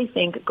actually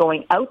think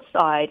going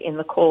outside in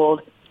the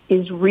cold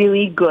is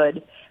really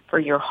good for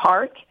your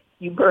heart.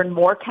 You burn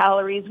more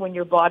calories when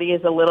your body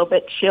is a little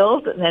bit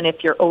chilled than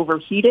if you're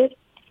overheated.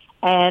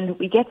 And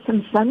we get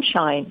some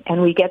sunshine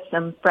and we get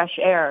some fresh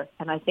air.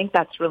 And I think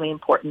that's really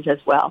important as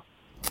well.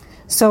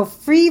 So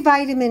free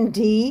vitamin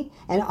D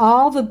and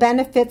all the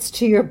benefits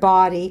to your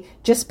body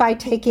just by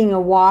taking a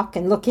walk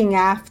and looking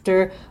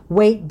after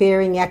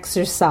weight-bearing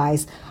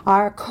exercise.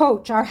 Our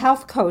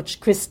health coach,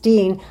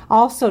 Christine,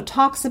 also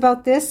talks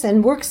about this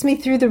and works me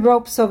through the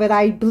ropes so that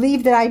I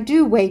believe that I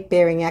do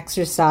weight-bearing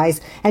exercise,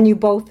 and you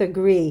both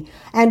agree.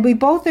 And we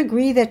both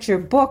agree that your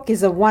book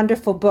is a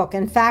wonderful book.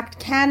 In fact,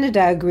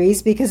 Canada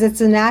agrees because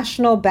it's a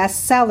national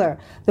bestseller,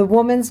 The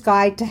Woman's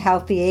Guide to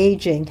Healthy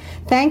Aging.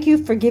 Thank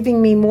you for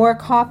giving me more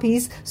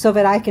copies so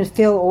that I can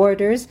fill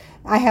orders.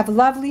 I have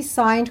lovely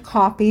signed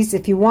copies.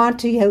 If you want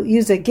to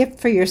use a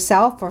gift for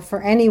yourself or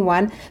for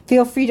anyone,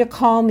 feel free to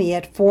call me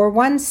at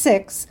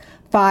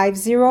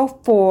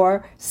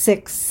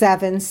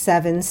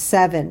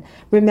 416-504-6777.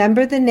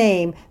 Remember the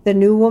name, The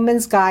New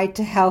Woman's Guide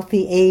to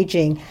Healthy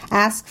Aging.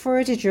 Ask for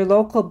it at your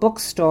local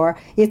bookstore.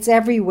 It's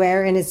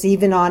everywhere, and it's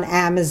even on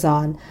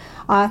Amazon.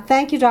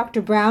 Thank you,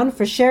 Dr. Brown,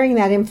 for sharing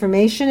that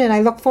information, and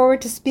I look forward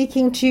to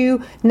speaking to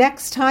you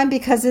next time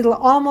because it'll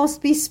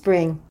almost be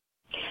spring.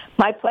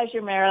 My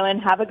pleasure, Marilyn.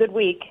 Have a good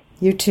week.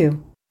 You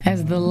too.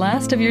 As the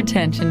last of your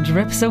tension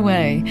drips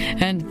away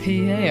and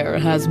Pierre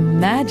has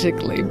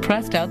magically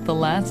pressed out the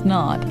last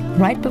knot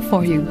right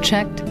before you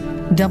checked,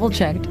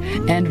 double-checked,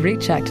 and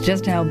rechecked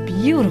just how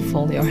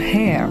beautiful your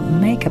hair,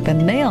 makeup,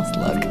 and nails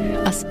look,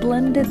 a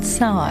splendid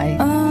sigh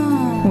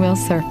will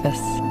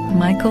surface.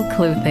 Michael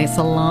Cluthe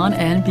Salon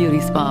and Beauty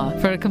Spa.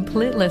 For a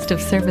complete list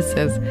of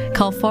services,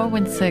 call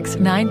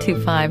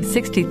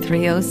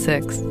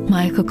 416-925-6306.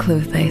 Michael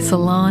Cluthe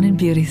Salon and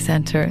Beauty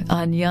Center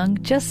on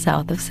Yonge, just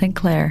south of St.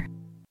 Clair.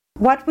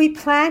 What we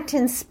plant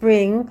in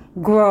spring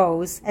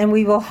grows, and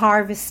we will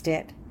harvest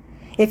it.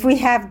 If we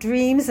have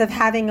dreams of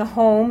having a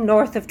home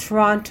north of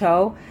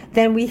Toronto,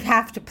 then we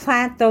have to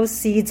plant those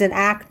seeds and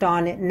act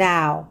on it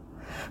now.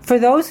 For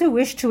those who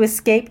wish to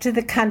escape to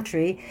the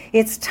country,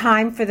 it's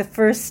time for the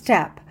first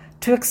step,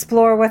 to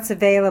explore what's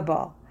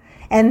available.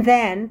 And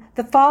then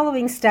the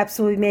following steps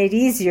will be made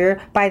easier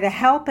by the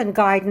help and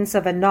guidance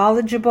of a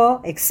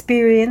knowledgeable,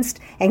 experienced,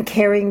 and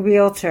caring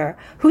realtor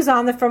who's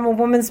on the From a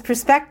Woman's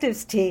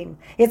Perspectives team.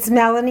 It's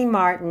Melanie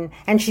Martin,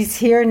 and she's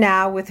here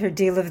now with her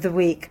Deal of the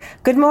Week.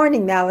 Good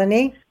morning,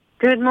 Melanie.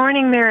 Good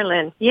morning,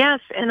 Marilyn.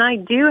 Yes, and I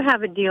do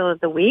have a Deal of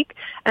the Week,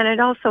 and I'd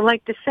also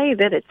like to say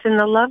that it's in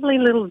the lovely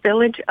little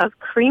village of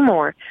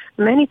Creemore.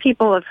 Many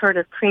people have heard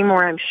of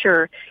Creemore, I'm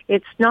sure.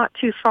 It's not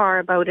too far,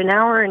 about an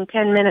hour and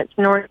 10 minutes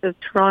north of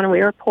Toronto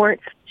Airport,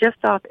 just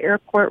off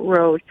Airport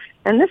Road.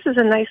 And this is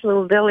a nice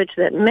little village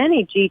that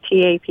many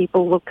GTA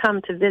people will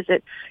come to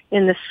visit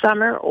in the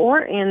summer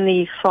or in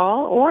the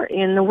fall or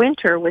in the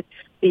winter with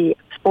the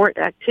sport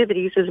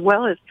activities, as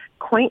well as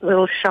quaint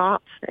little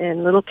shops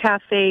and little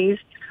cafes,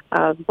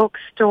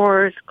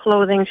 bookstores,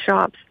 clothing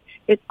shops.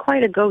 It's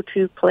quite a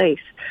go-to place.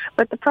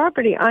 But the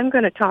property I'm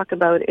going to talk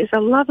about is a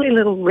lovely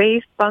little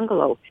raised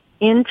bungalow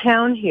in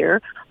town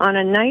here on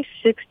a nice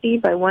 60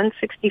 by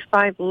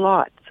 165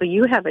 lot. So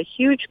you have a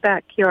huge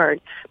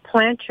backyard.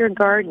 Plant your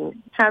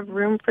garden. Have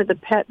room for the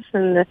pets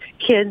and the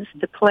kids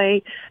to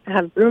play.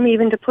 Have room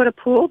even to put a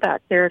pool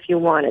back there if you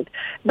wanted.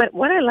 But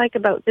what I like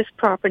about this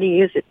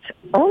property is it's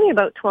only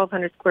about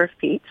 1,200 square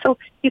feet. So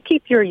you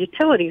keep your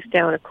utilities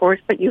down, of course,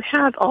 but you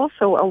have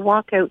also a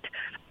walkout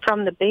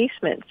from the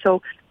basement.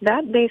 So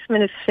that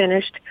basement is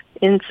finished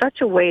in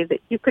such a way that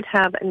you could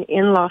have an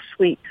in-law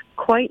suite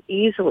quite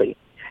easily.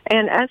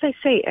 And as I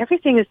say,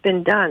 everything has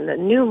been done. The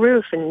new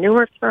roof and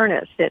newer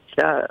furnace. It's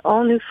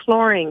all new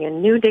flooring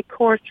and new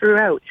decor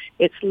throughout.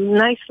 It's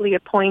nicely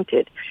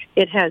appointed.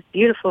 It has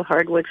beautiful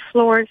hardwood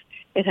floors.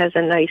 It has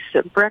a nice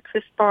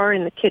breakfast bar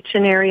in the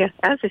kitchen area.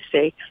 As I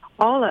say,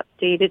 all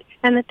updated.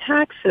 And the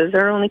taxes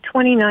are only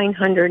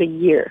 $2,900 a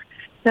year.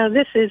 Now,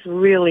 this is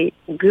really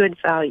good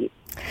value.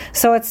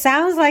 So it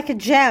sounds like a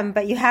gem,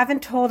 but you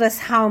haven't told us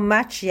how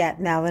much yet,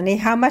 Melanie.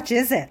 How much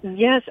is it?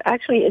 Yes,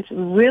 actually, it's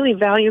really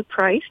value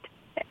priced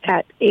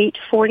at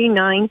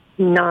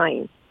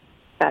 $849,900.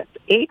 That's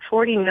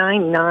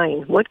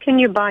 $849,900. What can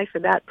you buy for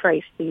that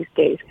price these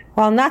days?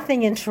 Well,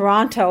 nothing in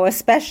Toronto,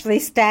 especially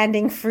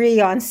standing free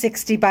on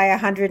 60 by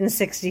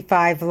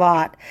 165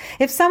 lot.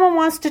 If someone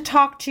wants to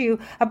talk to you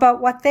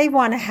about what they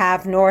want to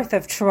have north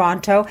of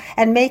Toronto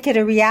and make it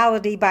a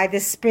reality by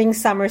this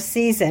spring-summer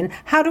season,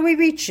 how do we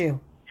reach you?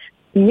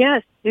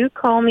 Yes, do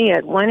call me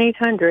at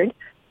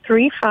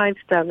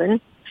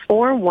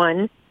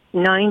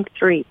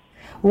 1-800-357-4193.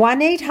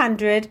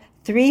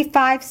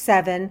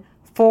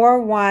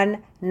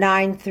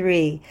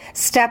 1-800-357-4193.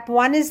 Step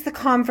 1 is the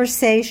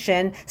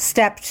conversation.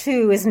 Step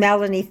 2 is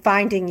Melanie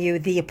finding you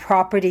the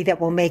property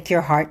that will make your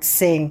heart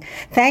sing.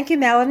 Thank you,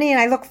 Melanie, and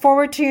I look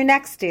forward to your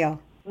next deal.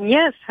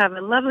 Yes, have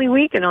a lovely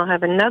week, and I'll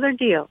have another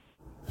deal.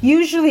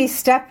 Usually,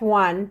 step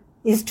 1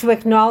 is to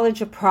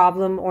acknowledge a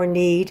problem or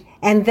need,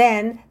 and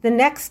then the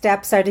next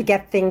steps are to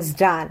get things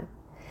done.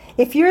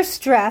 If you're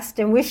stressed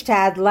and wish to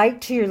add light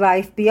to your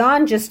life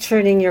beyond just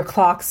turning your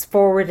clocks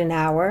forward an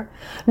hour,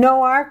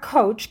 know our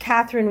coach,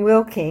 Catherine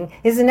Wilking,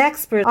 is an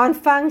expert on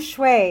feng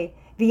shui,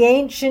 the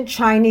ancient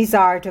Chinese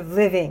art of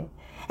living.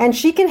 And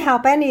she can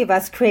help any of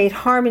us create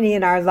harmony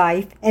in our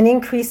life and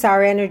increase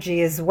our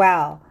energy as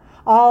well,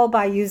 all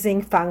by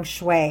using feng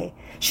shui.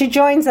 She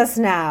joins us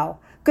now.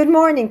 Good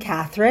morning,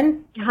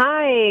 Catherine.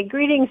 Hi,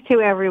 greetings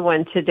to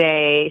everyone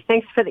today.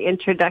 Thanks for the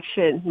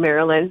introduction,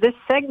 Marilyn. This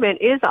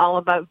segment is all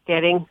about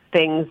getting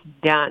things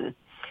done.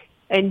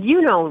 And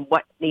you know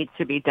what needs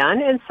to be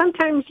done, and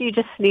sometimes you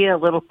just need a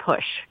little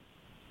push.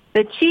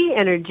 The chi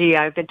energy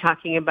I've been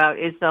talking about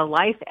is the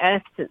life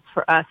essence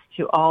for us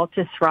to all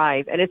to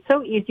thrive, and it's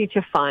so easy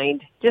to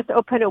find. Just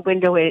open a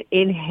window and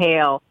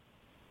inhale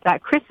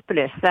that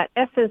crispness, that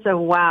essence of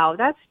wow,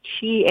 that's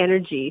chi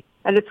energy.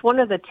 And it's one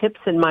of the tips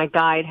in my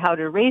guide, How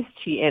to Raise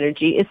Chi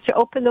Energy, is to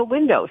open the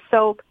window.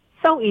 So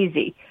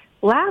easy.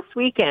 Last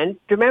weekend,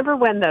 remember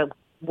when the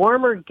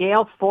warmer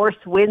gale force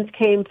winds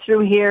came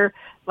through here,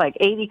 like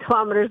 80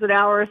 kilometers an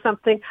hour or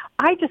something?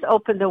 I just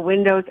opened the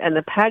windows and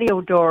the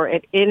patio door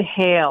and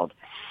inhaled.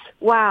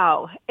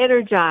 Wow,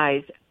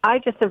 energized. I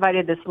just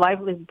invited this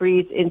lively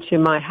breeze into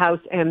my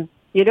house, and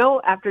you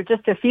know, after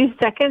just a few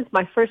seconds,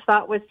 my first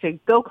thought was to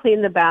go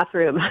clean the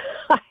bathroom.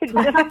 I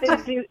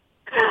just didn't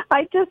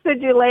I just been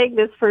delaying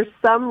this for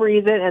some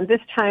reason, and this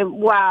time,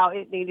 wow,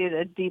 it needed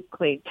a deep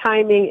clean.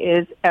 Timing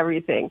is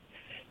everything.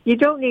 You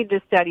don't need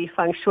to study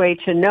feng shui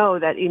to know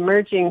that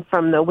emerging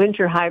from the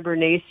winter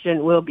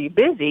hibernation will be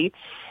busy,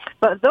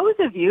 but those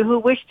of you who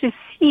wish to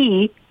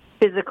see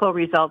physical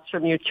results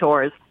from your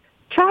chores,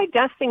 try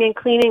dusting and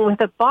cleaning with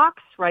a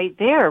box right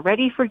there,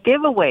 ready for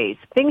giveaways.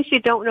 Things you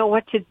don't know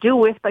what to do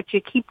with, but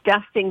you keep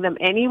dusting them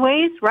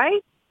anyways,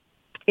 right?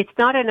 It's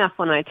not enough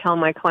when I tell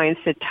my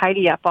clients to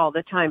tidy up all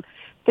the time.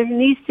 There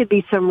needs to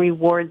be some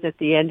rewards at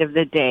the end of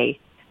the day.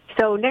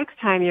 So next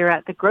time you're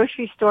at the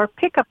grocery store,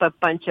 pick up a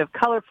bunch of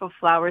colorful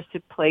flowers to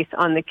place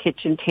on the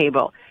kitchen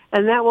table,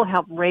 and that will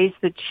help raise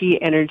the chi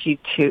energy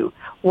too.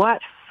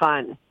 What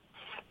fun.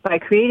 By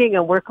creating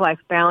a work-life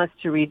balance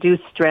to reduce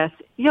stress,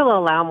 you'll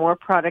allow more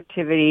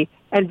productivity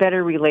and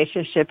better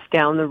relationships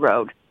down the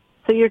road.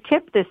 So your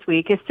tip this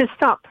week is to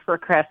stop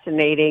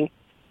procrastinating.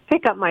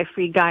 Pick up my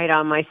free guide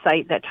on my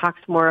site that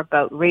talks more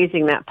about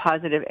raising that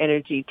positive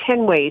energy,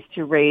 10 ways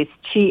to raise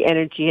chi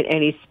energy in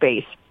any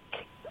space.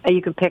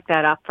 You can pick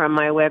that up from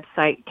my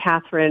website,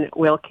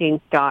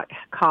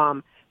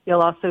 catherinewilking.com.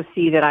 You'll also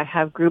see that I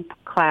have group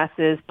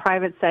classes,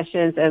 private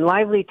sessions, and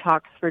lively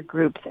talks for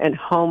groups and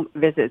home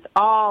visits,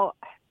 all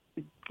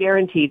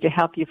guaranteed to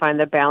help you find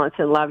the balance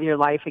and love your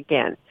life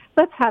again.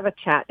 Let's have a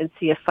chat and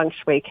see if feng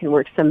shui can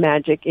work some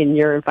magic in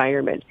your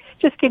environment.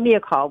 Just give me a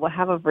call. We'll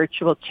have a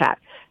virtual chat,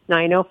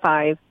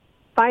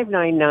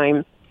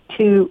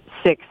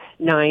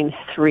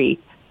 905-599-2693.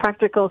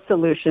 Practical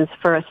solutions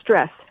for a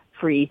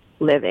stress-free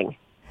living.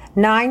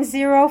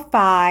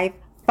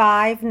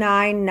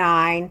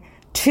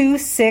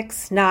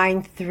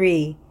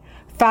 905-599-2693.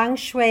 Feng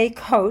Shui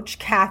coach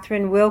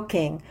Catherine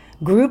Wilking.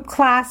 Group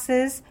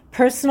classes,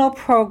 personal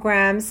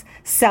programs,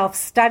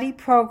 self-study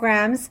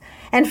programs,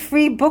 and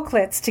free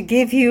booklets to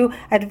give you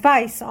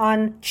advice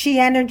on chi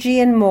energy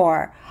and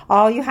more.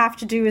 All you have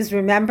to do is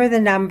remember the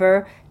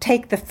number,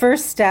 take the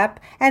first step,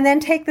 and then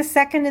take the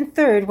second and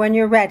third when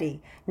you're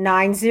ready.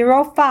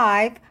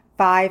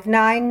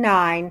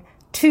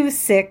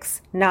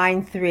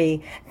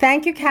 905-599-2693.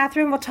 Thank you,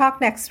 Catherine. We'll talk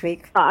next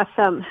week.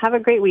 Awesome. Have a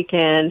great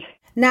weekend.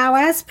 Now,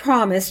 as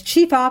promised,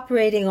 Chief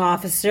Operating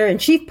Officer and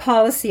Chief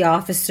Policy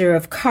Officer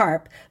of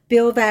CARP,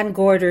 Bill Van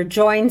Gorder,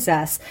 joins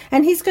us,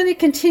 and he's going to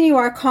continue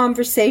our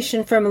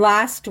conversation from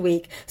last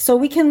week so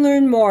we can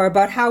learn more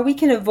about how we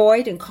can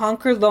avoid and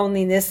conquer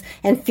loneliness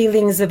and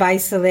feelings of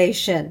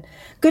isolation.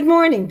 Good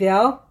morning,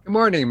 Bill. Good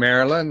morning,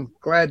 Marilyn.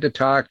 Glad to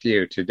talk to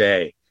you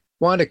today.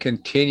 Want to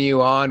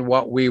continue on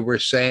what we were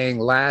saying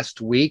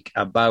last week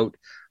about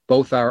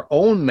both our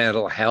own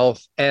mental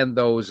health and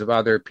those of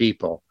other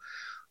people.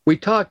 We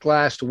talked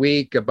last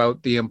week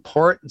about the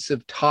importance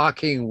of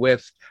talking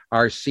with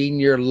our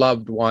senior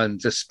loved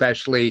ones,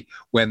 especially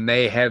when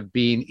they have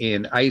been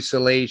in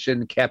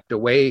isolation, kept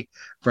away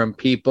from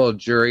people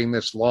during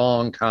this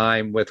long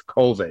time with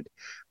COVID.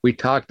 We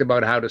talked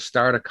about how to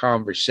start a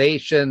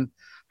conversation,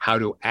 how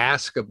to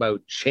ask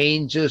about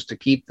changes to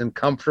keep them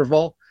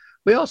comfortable.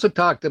 We also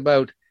talked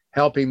about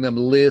helping them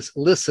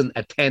listen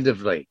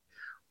attentively.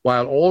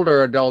 While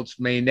older adults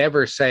may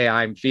never say,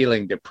 "I'm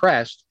feeling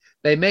depressed,"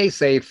 they may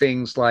say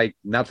things like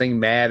nothing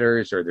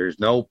matters or there's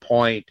no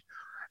point.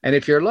 And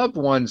if your loved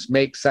ones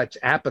make such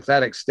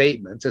apathetic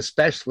statements,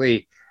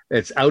 especially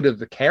it's out of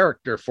the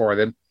character for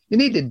them, you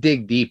need to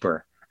dig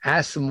deeper.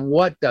 Ask them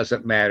what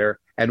doesn't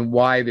matter and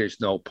why there's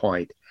no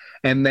point.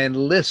 And then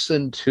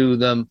listen to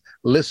them,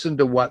 listen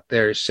to what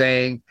they're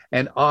saying,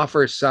 and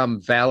offer some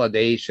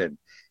validation.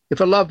 If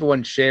a loved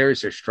one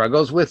shares their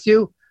struggles with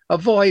you,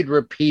 avoid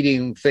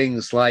repeating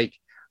things like,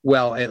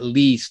 "well, at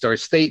least," or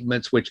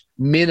statements which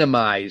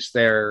minimize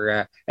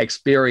their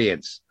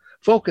experience.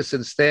 Focus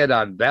instead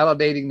on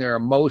validating their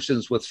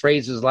emotions with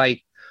phrases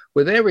like,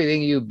 "with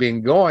everything you've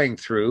been going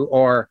through,"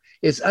 or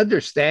 "it's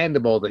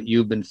understandable that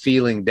you've been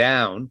feeling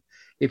down."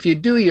 If you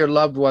do, your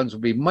loved ones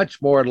will be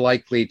much more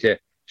likely to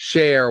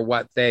share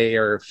what they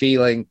are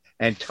feeling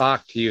and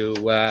talk to you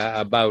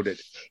about it.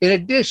 In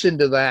addition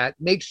to that,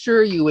 make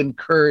sure you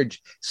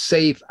encourage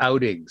safe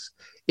outings.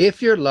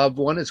 If your loved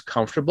one is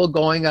comfortable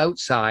going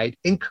outside,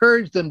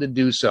 encourage them to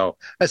do so,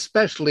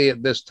 especially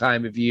at this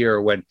time of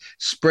year when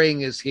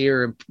spring is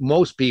here and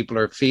most people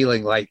are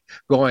feeling like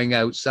going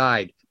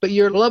outside. But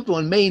your loved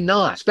one may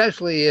not,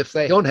 especially if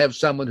they don't have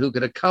someone who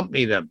can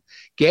accompany them.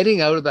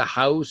 Getting out of the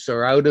house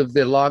or out of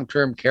the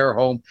long-term care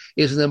home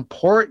is an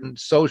important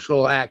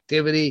social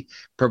activity,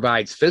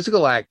 provides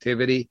physical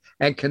activity,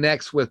 and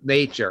connects with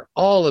nature.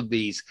 All of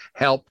these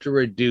help to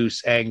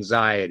reduce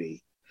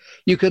anxiety.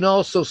 You can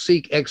also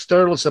seek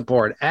external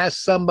support. Ask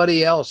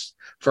somebody else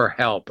for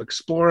help.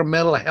 Explore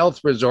mental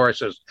health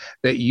resources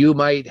that you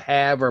might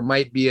have or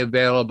might be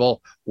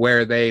available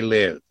where they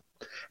live.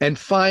 And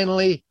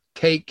finally,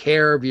 take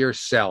care of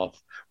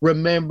yourself.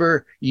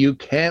 Remember, you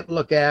can't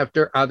look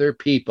after other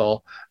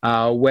people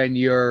when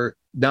you're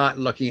not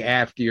looking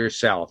after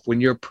yourself. When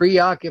you're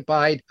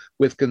preoccupied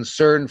with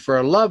concern for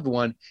a loved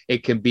one,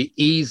 it can be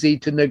easy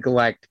to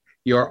neglect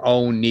your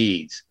own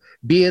needs.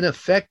 Be an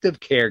effective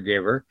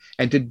caregiver,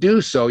 and to do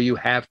so, you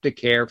have to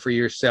care for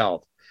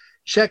yourself.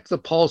 Check the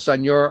pulse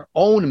on your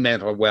own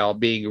mental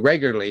well-being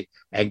regularly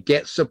and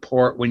get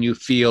support when you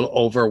feel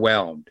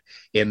overwhelmed.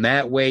 In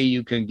that way,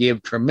 you can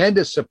give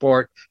tremendous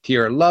support to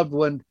your loved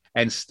one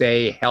and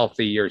stay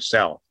healthy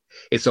yourself.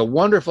 It's a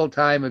wonderful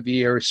time of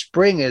year.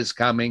 Spring is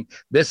coming.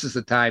 This is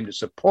the time to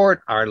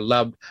support our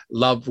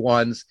loved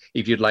ones.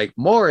 If you'd like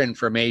more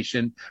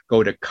information,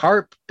 go to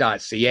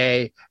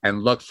carp.ca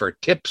and look for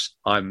tips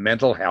on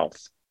mental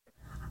health.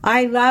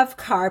 I love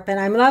CARP, and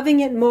I'm loving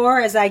it more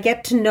as I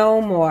get to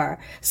know more.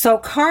 So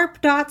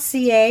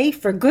carp.ca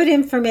for good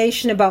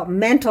information about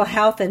mental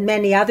health and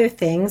many other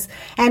things,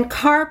 and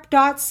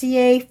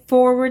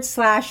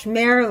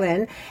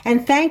carp.ca/Marilyn.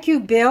 And thank you,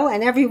 Bill,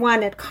 and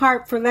everyone at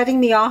CARP for letting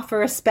me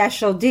offer a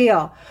special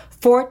deal.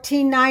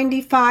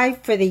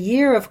 $14.95 for the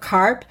year of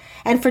CARP,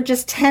 and for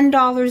just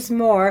 $10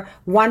 more,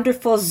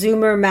 wonderful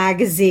Zoomer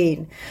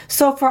magazine.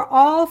 So for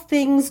all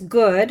things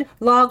good,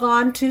 log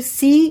on to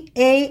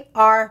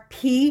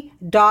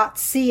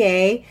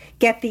carp.ca,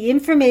 get the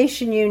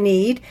information you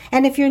need,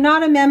 and if you're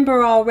not a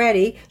member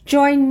already,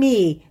 join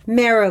me,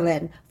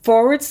 Marilyn,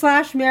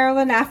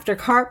 /Marilyn after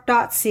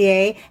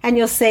carp.ca, and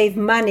you'll save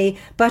money,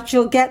 but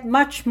you'll get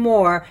much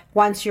more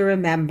once you're a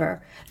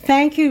member.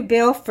 Thank you,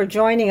 Bill, for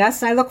joining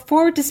us, and I look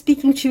forward to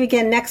speaking to you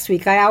again next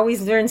week. I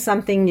always learn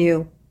something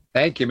new.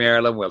 Thank you,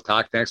 Marilyn. We'll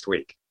talk next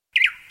week.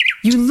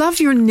 You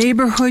love your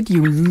neighborhood,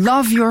 you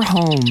love your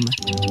home.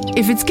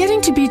 If it's getting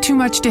to be too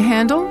much to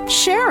handle,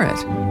 share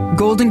it.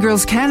 Golden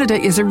Girls Canada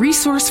is a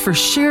resource for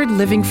shared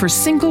living for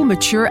single,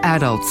 mature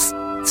adults.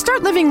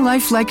 Start living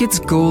life like it's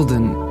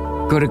golden.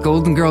 Go to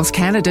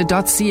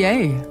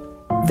goldengirlscanada.ca.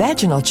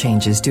 Vaginal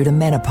changes due to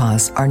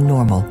menopause are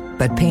normal,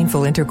 but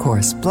painful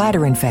intercourse,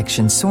 bladder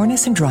infection,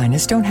 soreness, and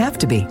dryness don't have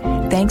to be,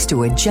 thanks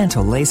to a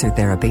gentle laser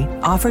therapy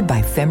offered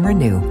by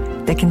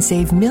FemRenew that can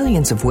save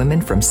millions of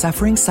women from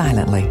suffering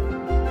silently.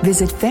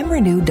 Visit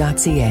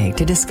femrenew.ca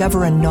to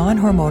discover a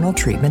non-hormonal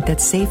treatment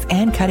that's safe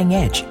and cutting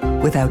edge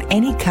without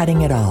any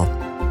cutting at all.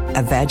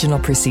 A vaginal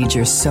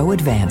procedure so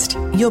advanced,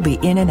 you'll be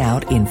in and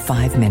out in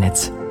 5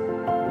 minutes.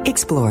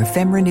 Explore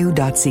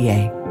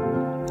femrenew.ca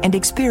and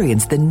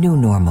experience the new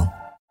normal.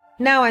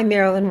 Now I'm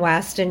Marilyn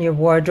Weston, your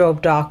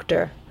wardrobe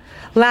doctor.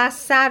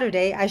 Last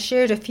Saturday, I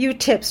shared a few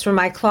tips for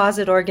my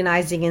closet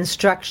organizing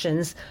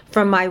instructions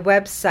from my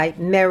website,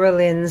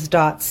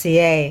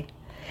 marilyns.ca.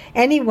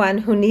 Anyone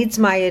who needs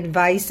my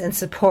advice and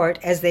support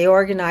as they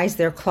organize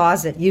their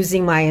closet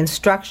using my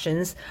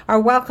instructions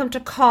are welcome to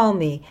call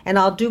me, and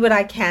I'll do what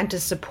I can to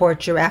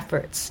support your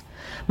efforts.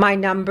 My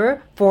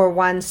number,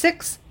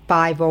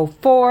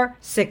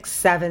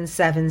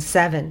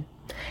 416-504-6777.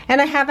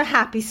 And I have a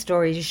happy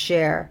story to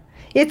share.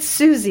 It's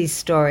Susie's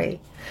story.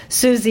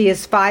 Susie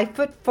is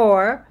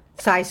 5'4",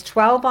 size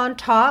 12 on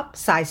top,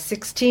 size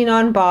 16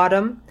 on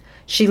bottom.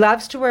 She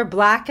loves to wear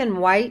black and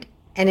white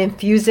and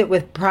infuse it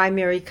with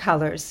primary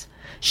colors.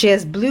 She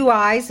has blue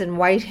eyes and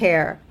white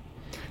hair.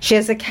 She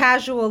has a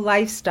casual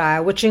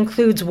lifestyle, which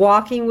includes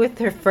walking with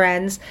her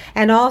friends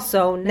and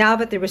also, now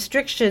that the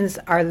restrictions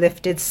are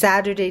lifted,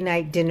 Saturday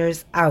night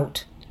dinners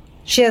out.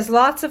 She has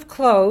lots of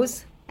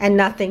clothes and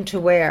nothing to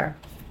wear.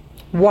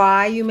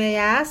 Why, you may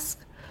ask?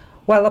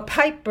 Well, a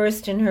pipe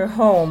burst in her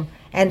home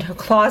and her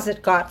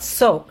closet got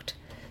soaked,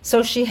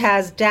 so she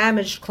has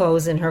damaged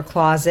clothes in her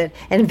closet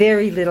and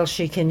very little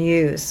she can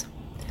use.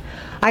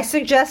 I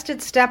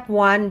suggested step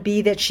 1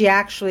 be that she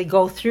actually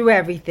go through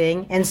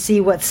everything and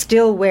see what's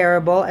still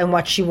wearable and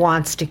what she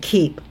wants to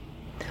keep.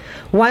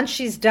 Once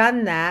she's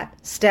done that,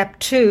 step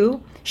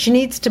 2, she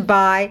needs to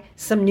buy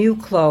some new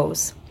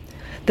clothes.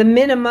 The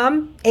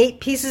minimum, 8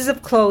 pieces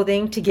of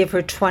clothing to give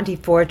her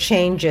 24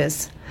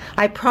 changes.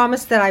 I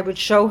promised that I would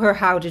show her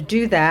how to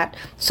do that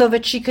so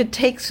that she could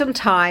take some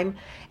time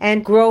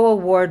and grow a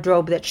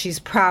wardrobe that she's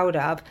proud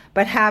of,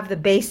 but have the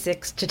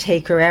basics to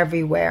take her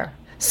everywhere.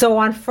 So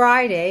on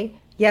Friday,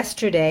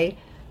 yesterday,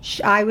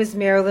 I was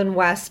Marilyn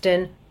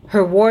Weston,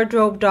 her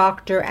wardrobe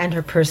doctor and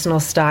her personal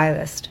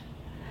stylist.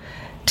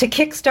 To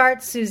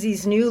kickstart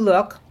Susie's new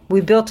look,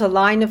 we built a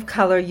line of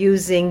color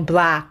using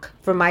black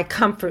for my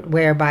comfort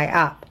wear by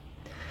Up.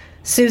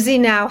 Susie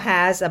now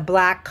has a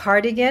black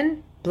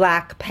cardigan,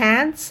 black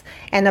pants,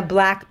 and a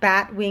black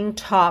batwing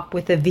top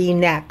with a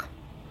V-neck.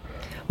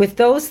 With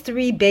those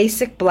 3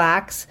 basic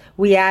blacks,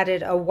 we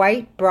added a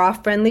white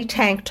bra-friendly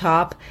tank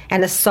top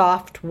and a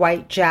soft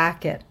white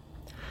jacket.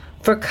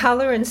 For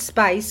color and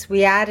spice,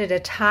 we added a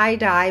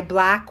tie-dye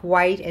black,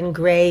 white, and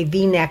gray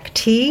V-neck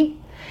tee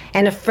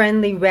and a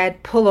friendly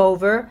red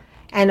pullover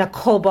and a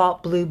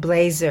cobalt blue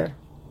blazer.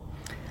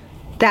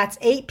 That's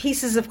 8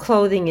 pieces of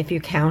clothing if you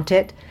count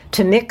it,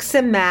 to mix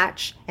and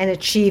match and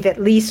achieve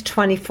at least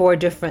 24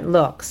 different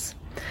looks.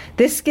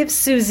 This gives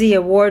Susie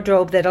a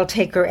wardrobe that'll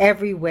take her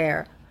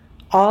everywhere,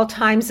 all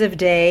times of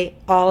day,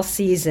 all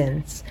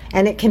seasons,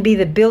 and it can be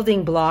the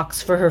building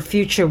blocks for her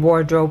future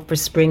wardrobe for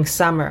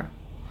spring-summer.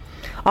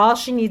 All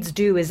she needs to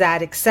do is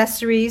add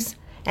accessories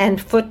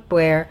and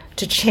footwear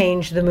to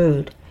change the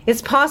mood.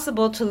 It's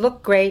possible to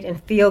look great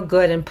and feel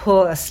good and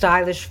pull a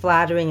stylish,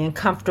 flattering, and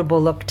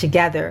comfortable look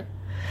together.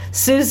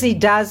 Susie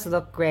does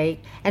look great,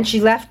 and she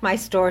left my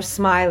store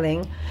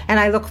smiling, and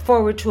I look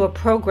forward to a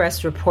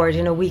progress report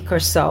in a week or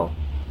so.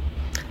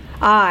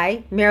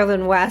 I,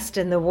 Marilyn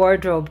Weston, the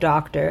wardrobe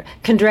doctor,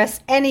 can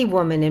dress any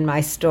woman in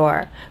my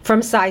store,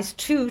 from size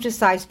 2 to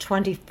size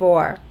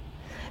 24.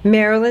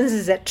 Marilyn's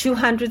is at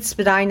 200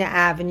 Spadina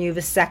Avenue,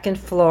 the second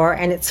floor,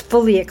 and it's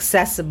fully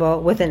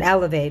accessible with an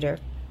elevator.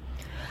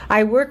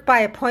 I work by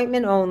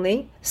appointment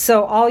only,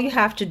 so all you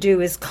have to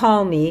do is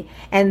call me,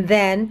 and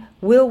then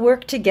we'll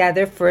work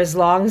together for as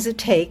long as it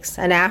takes,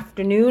 an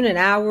afternoon, an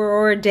hour,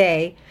 or a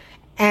day,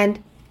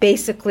 and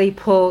basically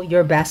pull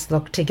your best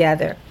look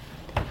together.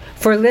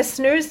 For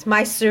listeners,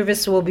 my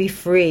service will be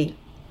free.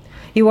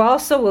 You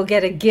also will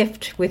get a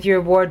gift with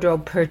your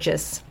wardrobe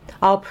purchase.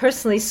 I'll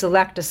personally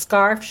select a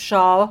scarf,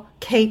 shawl,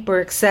 cape,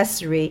 or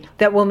accessory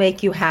that will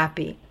make you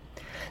happy.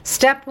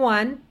 Step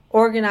 1,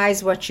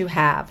 organize what you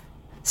have.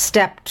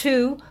 Step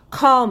 2,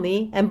 call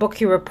me and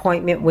book your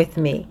appointment with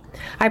me.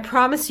 I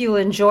promise you'll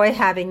enjoy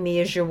having me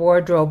as your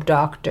wardrobe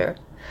doctor.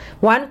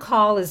 One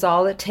call is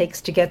all it takes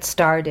to get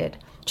started.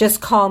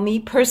 Just call me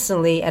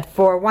personally at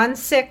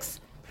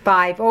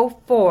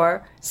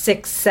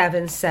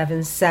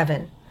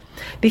 416-504-6777.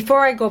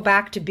 Before I go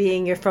back to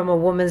being your From a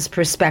Woman's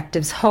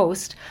Perspectives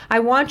host, I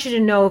want you to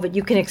know that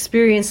you can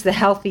experience the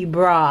Healthy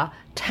Bra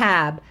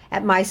tab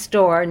at my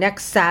store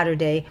next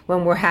Saturday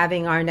when we're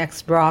having our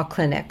next bra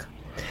clinic.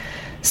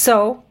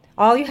 So,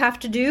 all you have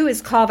to do is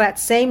call that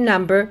same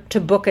number to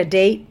book a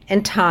date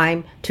and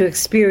time to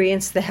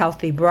experience the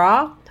Healthy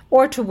Bra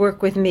or to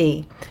work with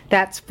me.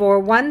 That's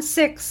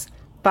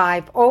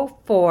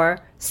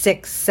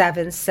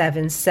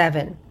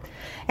 416-504-6777.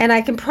 And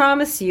I can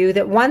promise you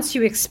that once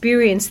you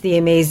experience the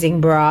amazing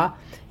bra,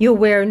 you'll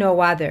wear no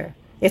other.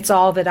 It's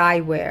all that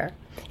I wear.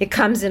 It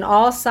comes in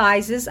all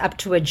sizes up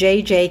to a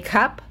JJ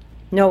cup,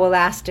 no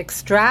elastic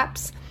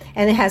straps,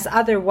 and it has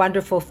other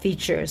wonderful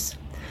features.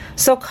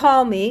 So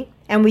call me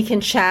and we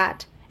can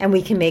chat and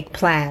we can make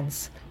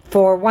plans.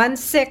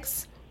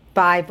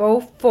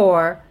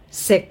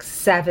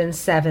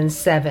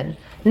 416-504-6777.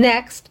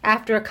 Next,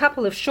 after a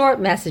couple of short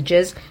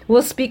messages,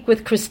 we'll speak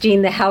with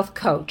Christine, the health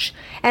coach,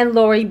 and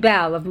Lori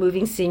Bell of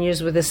Moving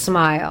Seniors with a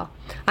Smile.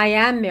 I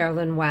am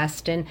Marilyn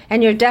Weston,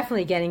 and you're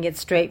definitely getting it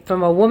straight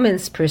from a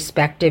woman's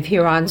perspective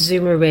here on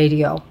Zoomer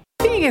Radio.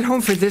 Being at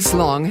home for this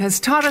long has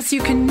taught us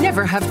you can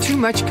never have too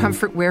much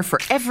comfort wear for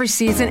every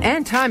season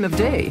and time of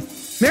day.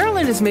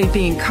 Marilyn has made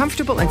being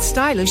comfortable and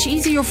stylish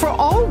easier for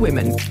all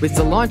women with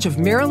the launch of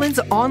Marilyn's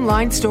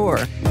online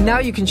store. Now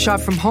you can shop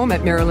from home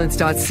at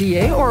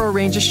marilyns.ca or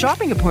arrange a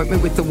shopping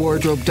appointment with the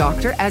wardrobe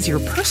doctor as your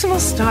personal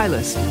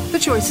stylist. The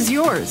choice is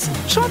yours.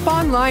 Shop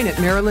online at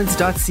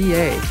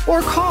marilyns.ca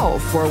or call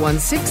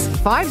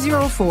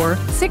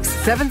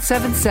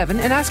 416-504-6777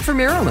 and ask for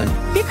Marilyn.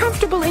 Be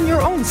comfortable in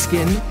your own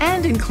skin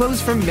and in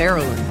clothes from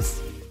Marilyn's.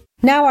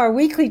 Now our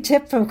weekly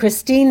tip from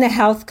Christine, the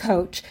health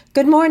coach.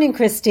 Good morning,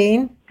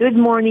 Christine. Good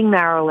morning,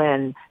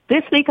 Marilyn.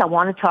 This week I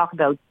want to talk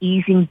about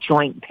easing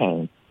joint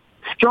pain.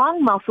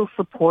 Strong muscles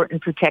support and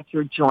protect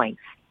your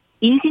joints,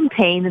 easing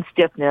pain and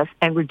stiffness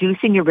and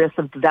reducing your risk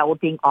of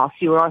developing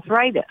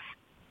osteoarthritis.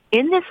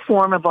 In this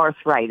form of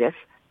arthritis,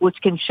 which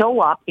can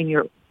show up in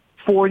your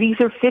 40s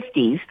or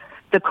 50s,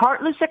 the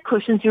cartilage that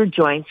cushions your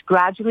joints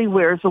gradually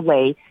wears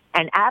away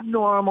and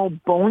abnormal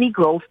bony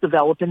growths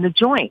develop in the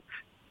joints.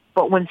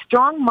 But when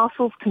strong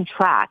muscles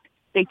contract,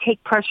 they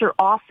take pressure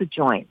off the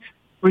joints,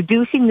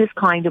 reducing this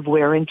kind of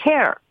wear and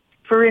tear.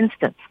 For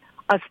instance,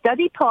 a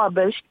study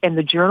published in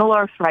the journal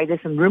Arthritis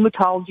and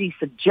Rheumatology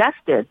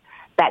suggested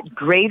that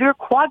greater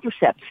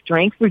quadriceps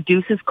strength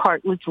reduces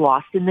cartilage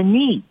loss in the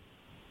knee.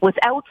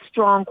 Without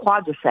strong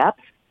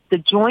quadriceps, the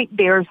joint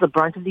bears the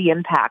brunt of the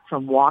impact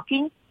from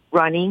walking,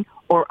 running,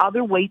 or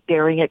other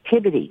weight-bearing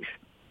activities.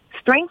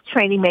 Strength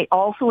training may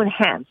also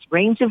enhance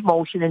range of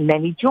motion in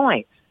many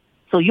joints,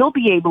 so you'll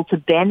be able to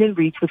bend and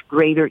reach with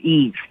greater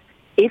ease.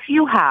 If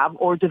you have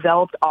or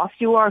developed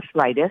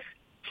osteoarthritis,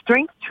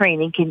 strength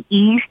training can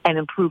ease and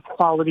improve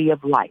quality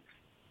of life.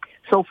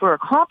 So for a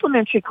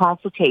complimentary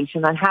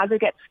consultation on how to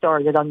get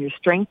started on your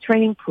strength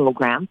training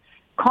program,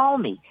 call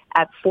me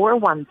at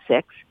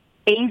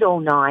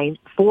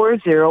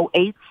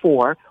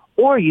 416-809-4084,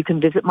 or you can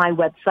visit my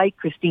website,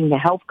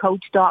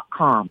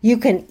 ChristineTheHealthCoach.com. You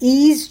can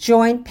ease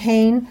joint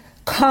pain,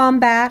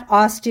 combat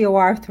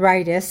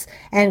osteoarthritis,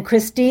 and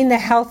Christine, the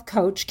health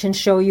coach, can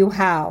show you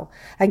how.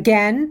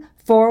 Again,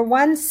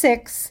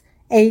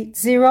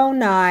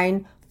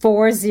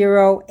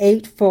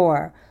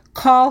 416-809-4084.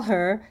 Call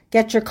her,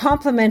 get your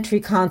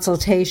complimentary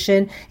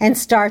consultation, and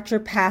start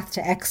your path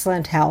to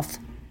excellent health.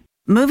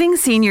 Moving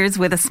Seniors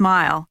with a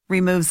Smile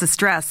removes the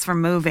stress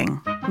from moving.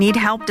 Need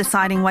help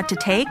deciding what to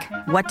take,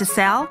 what to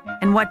sell,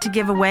 and what to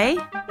give away?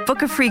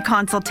 Book a free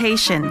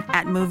consultation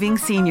at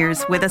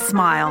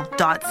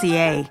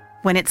movingseniorswithasmile.ca.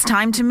 When it's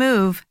time to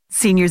move,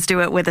 seniors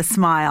do it with a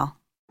smile.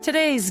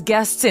 Today's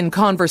guests in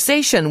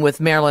conversation with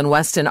Marilyn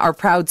Weston are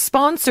proud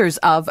sponsors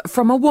of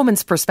From a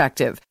Woman's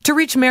Perspective. To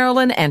reach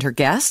Marilyn and her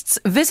guests,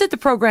 visit the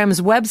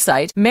program's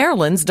website,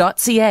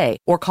 marilyns.ca,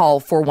 or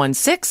call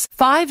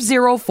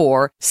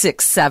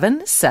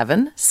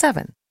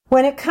 416-504-6777.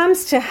 When it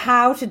comes to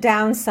how to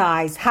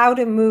downsize, how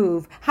to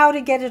move, how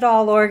to get it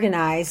all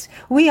organized,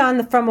 we on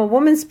the From a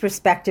Woman's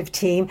Perspective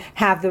team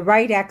have the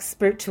right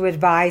expert to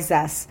advise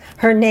us.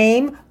 Her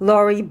name,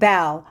 Lori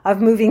Bell of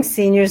Moving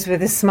Seniors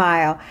with a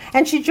Smile,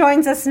 and she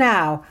joins us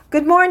now.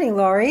 Good morning,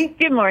 Lori.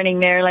 Good morning,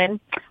 Marilyn.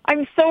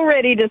 I'm so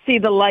ready to see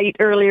the light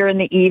earlier in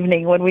the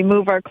evening when we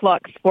move our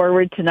clocks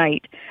forward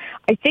tonight.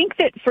 I think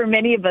that for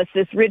many of us,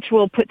 this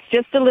ritual puts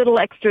just a little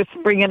extra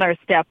spring in our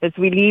step as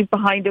we leave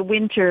behind a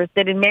winter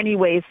that in many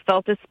ways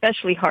felt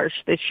especially harsh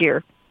this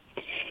year.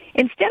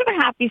 Instead of a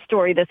happy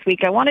story this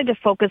week, I wanted to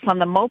focus on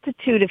the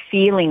multitude of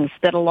feelings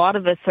that a lot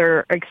of us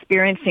are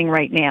experiencing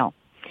right now.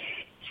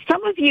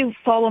 Some of you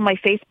follow my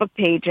Facebook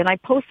page, and I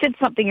posted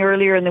something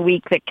earlier in the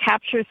week that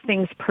captures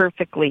things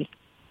perfectly.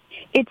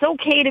 It's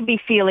okay to be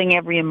feeling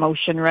every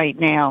emotion right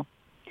now.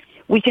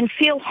 We can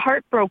feel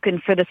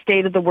heartbroken for the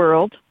state of the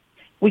world.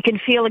 We can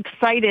feel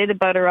excited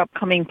about our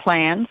upcoming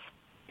plans.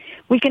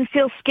 We can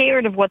feel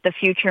scared of what the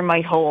future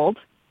might hold.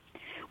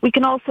 We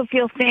can also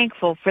feel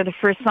thankful for the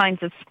first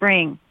signs of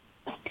spring.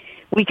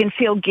 We can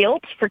feel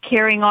guilt for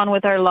carrying on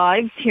with our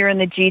lives here in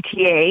the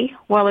GTA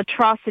while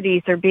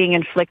atrocities are being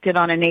inflicted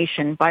on a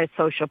nation by a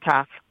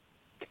sociopath.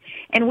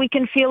 And we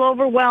can feel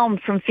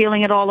overwhelmed from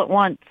feeling it all at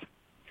once.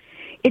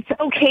 It's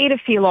okay to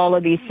feel all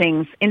of these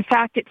things. In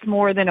fact, it's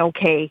more than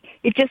okay.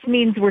 It just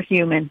means we're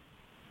human.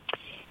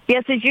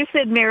 Yes, as you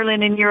said,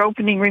 Marilyn, in your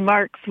opening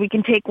remarks, we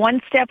can take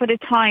one step at a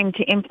time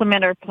to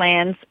implement our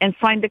plans and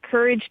find the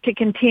courage to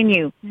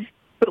continue.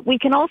 But we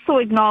can also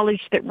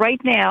acknowledge that right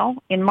now,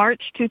 in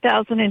March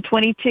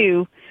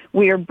 2022,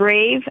 we are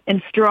brave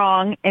and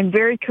strong and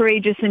very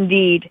courageous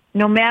indeed,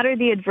 no matter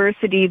the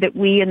adversity that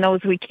we and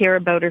those we care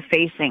about are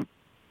facing.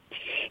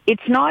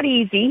 It's not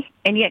easy,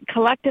 and yet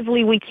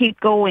collectively we keep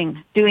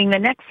going, doing the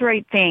next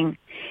right thing,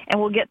 and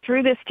we'll get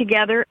through this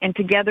together, and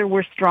together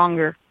we're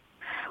stronger.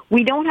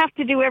 We don't have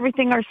to do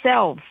everything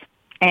ourselves,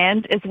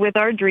 and as with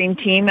our dream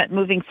team at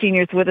Moving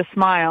Seniors with a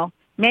Smile,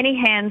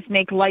 many hands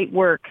make light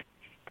work,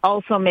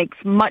 also makes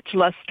much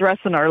less stress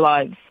in our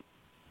lives.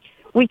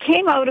 We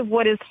came out of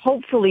what is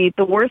hopefully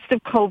the worst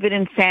of COVID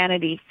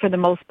insanity for the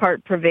most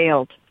part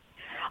prevailed.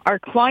 Our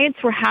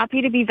clients were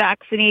happy to be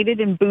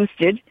vaccinated and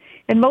boosted,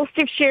 and most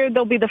have shared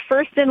they'll be the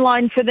first in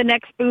line for the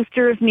next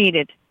booster if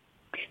needed.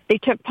 They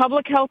took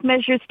public health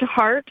measures to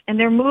heart, and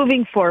they're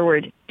moving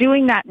forward,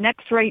 doing that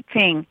next right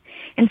thing,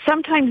 and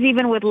sometimes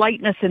even with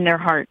lightness in their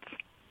hearts.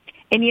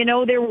 And you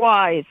know, they're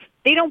wise.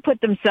 They don't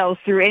put themselves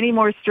through any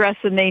more stress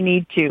than they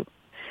need to.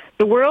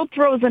 The world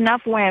throws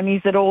enough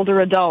whammies at older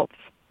adults.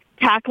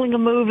 Tackling a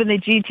move in the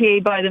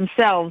GTA by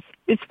themselves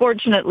is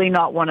fortunately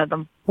not one of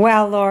them.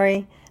 Well,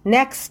 Lori,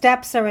 next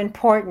steps are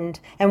important,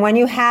 and when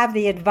you have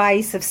the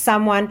advice of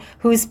someone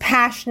who's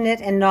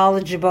passionate and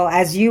knowledgeable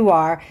as you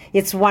are,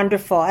 it's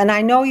wonderful. And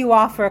I know you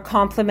offer a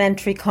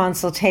complimentary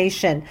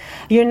consultation.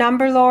 Your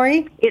number,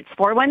 Lori? It's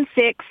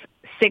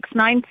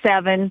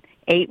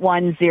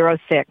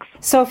 416-697-8106.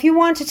 So if you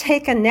want to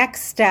take a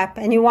next step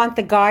and you want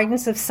the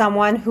guidance of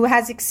someone who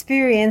has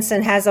experience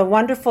and has a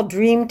wonderful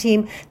dream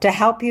team to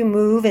help you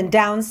move and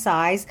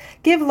downsize,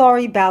 give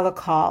Lori Bell a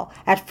call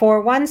at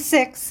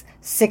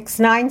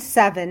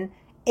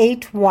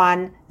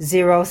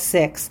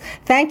 416-697-8106.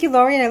 Thank you,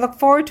 Lori, and I look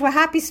forward to a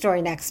happy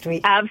story next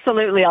week.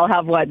 Absolutely, I'll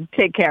have one.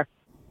 Take care.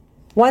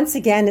 Once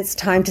again, it's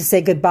time to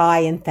say goodbye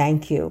and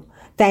thank you.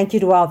 Thank you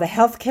to all the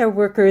healthcare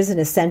workers and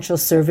essential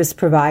service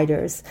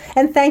providers.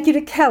 And thank you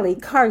to Kelly,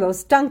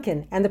 Carlos,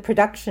 Duncan, and the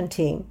production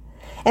team.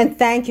 And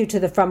thank you to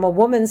the From a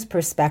Woman's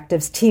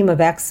Perspectives team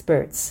of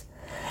experts.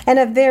 And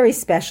a very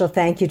special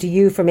thank you to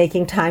you for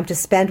making time to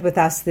spend with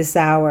us this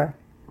hour.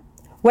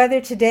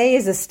 Whether today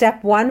is a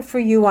step 1 for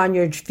you on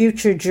your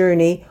future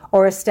journey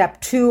or a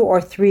step 2 or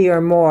 3 or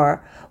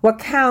more, what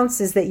counts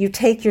is that you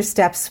take your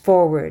steps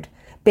forward.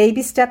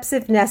 Baby steps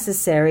if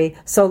necessary,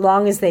 so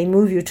long as they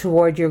move you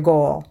toward your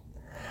goal.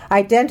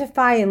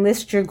 Identify and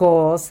list your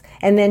goals,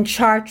 and then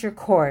chart your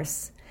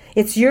course.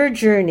 It's your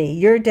journey,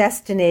 your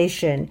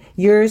destination,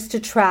 yours to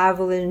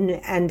travel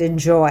and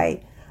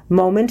enjoy,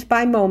 moment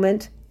by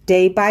moment,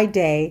 day by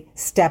day,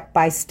 step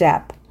by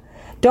step.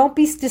 Don't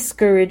be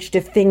discouraged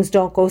if things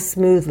don't go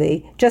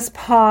smoothly. Just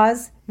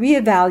pause,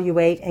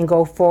 reevaluate, and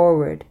go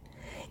forward.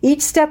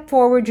 Each step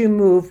forward you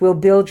move will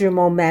build your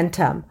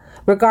momentum,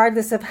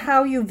 regardless of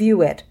how you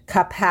view it,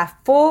 cup half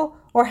full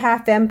or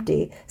half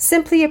empty.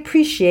 Simply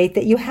appreciate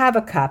that you have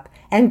a cup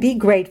and be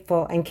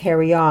grateful and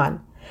carry on.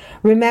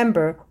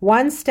 Remember,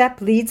 one step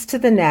leads to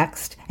the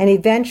next, and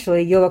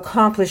eventually you'll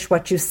accomplish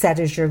what you set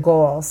as your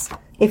goals.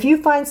 If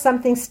you find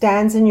something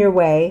stands in your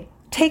way,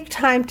 take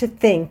time to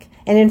think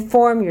and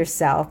inform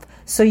yourself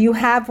so you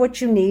have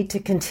what you need to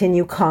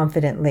continue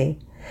confidently.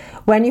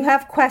 When you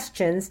have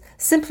questions,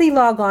 simply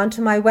log on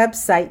to my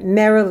website,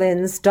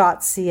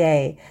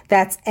 marilyns.ca.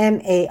 That's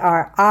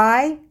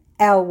MARILYNS.ca.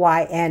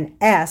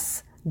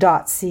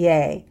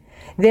 zoomerradio.ca.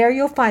 There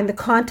you'll find the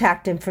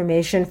contact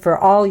information for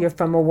all your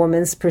From a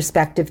Woman's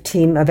Perspective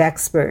team of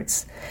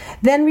experts.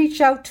 Then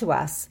reach out to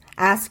us,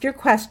 ask your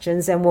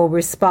questions, and we'll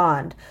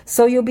respond,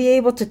 so you'll be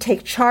able to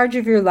take charge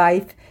of your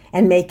life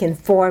and make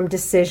informed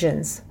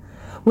decisions.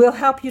 We'll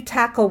help you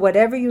tackle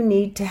whatever you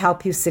need to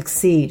help you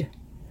succeed.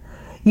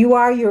 You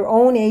are your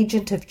own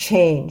agent of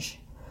change.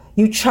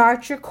 You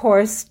chart your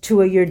course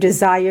to your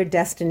desired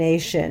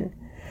destination.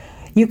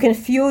 You can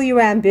fuel your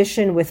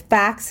ambition with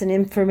facts and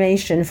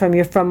information from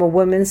your From a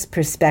Woman's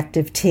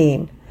Perspective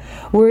team.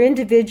 We're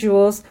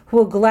individuals who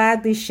will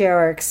gladly share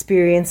our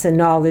experience and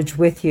knowledge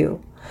with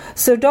you.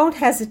 So don't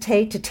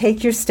hesitate to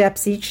take your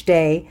steps each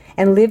day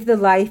and live the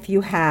life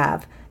you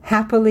have,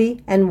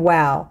 happily and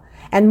well,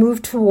 and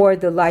move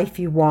toward the life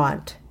you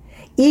want.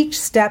 Each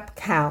step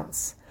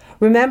counts.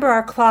 Remember,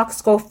 our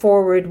clocks go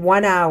forward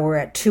 1 hour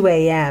at 2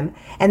 a.m.,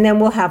 and then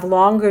we'll have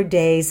longer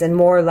days and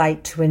more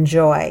light to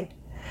enjoy.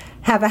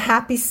 Have a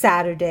happy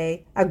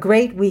Saturday, a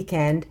great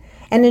weekend,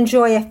 and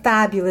enjoy a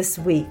fabulous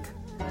week.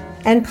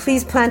 And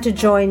please plan to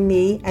join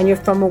me and your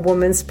From a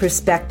Woman's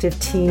Perspective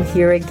team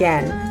here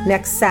again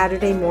next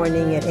Saturday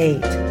morning at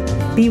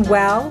 8. Be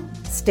well,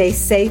 stay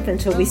safe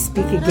until we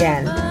speak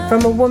again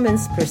from a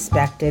woman's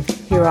perspective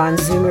here on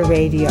Zoomer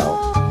Radio.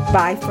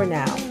 Bye for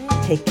now.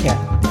 Take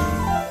care.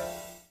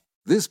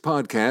 This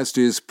podcast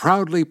is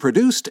proudly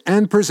produced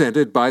and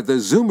presented by the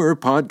Zoomer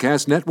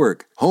Podcast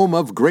Network, home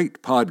of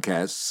great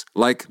podcasts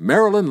like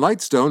Marilyn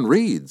Lightstone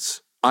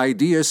Reads,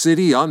 Idea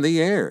City on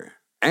the Air,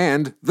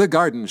 and The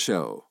Garden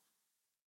Show.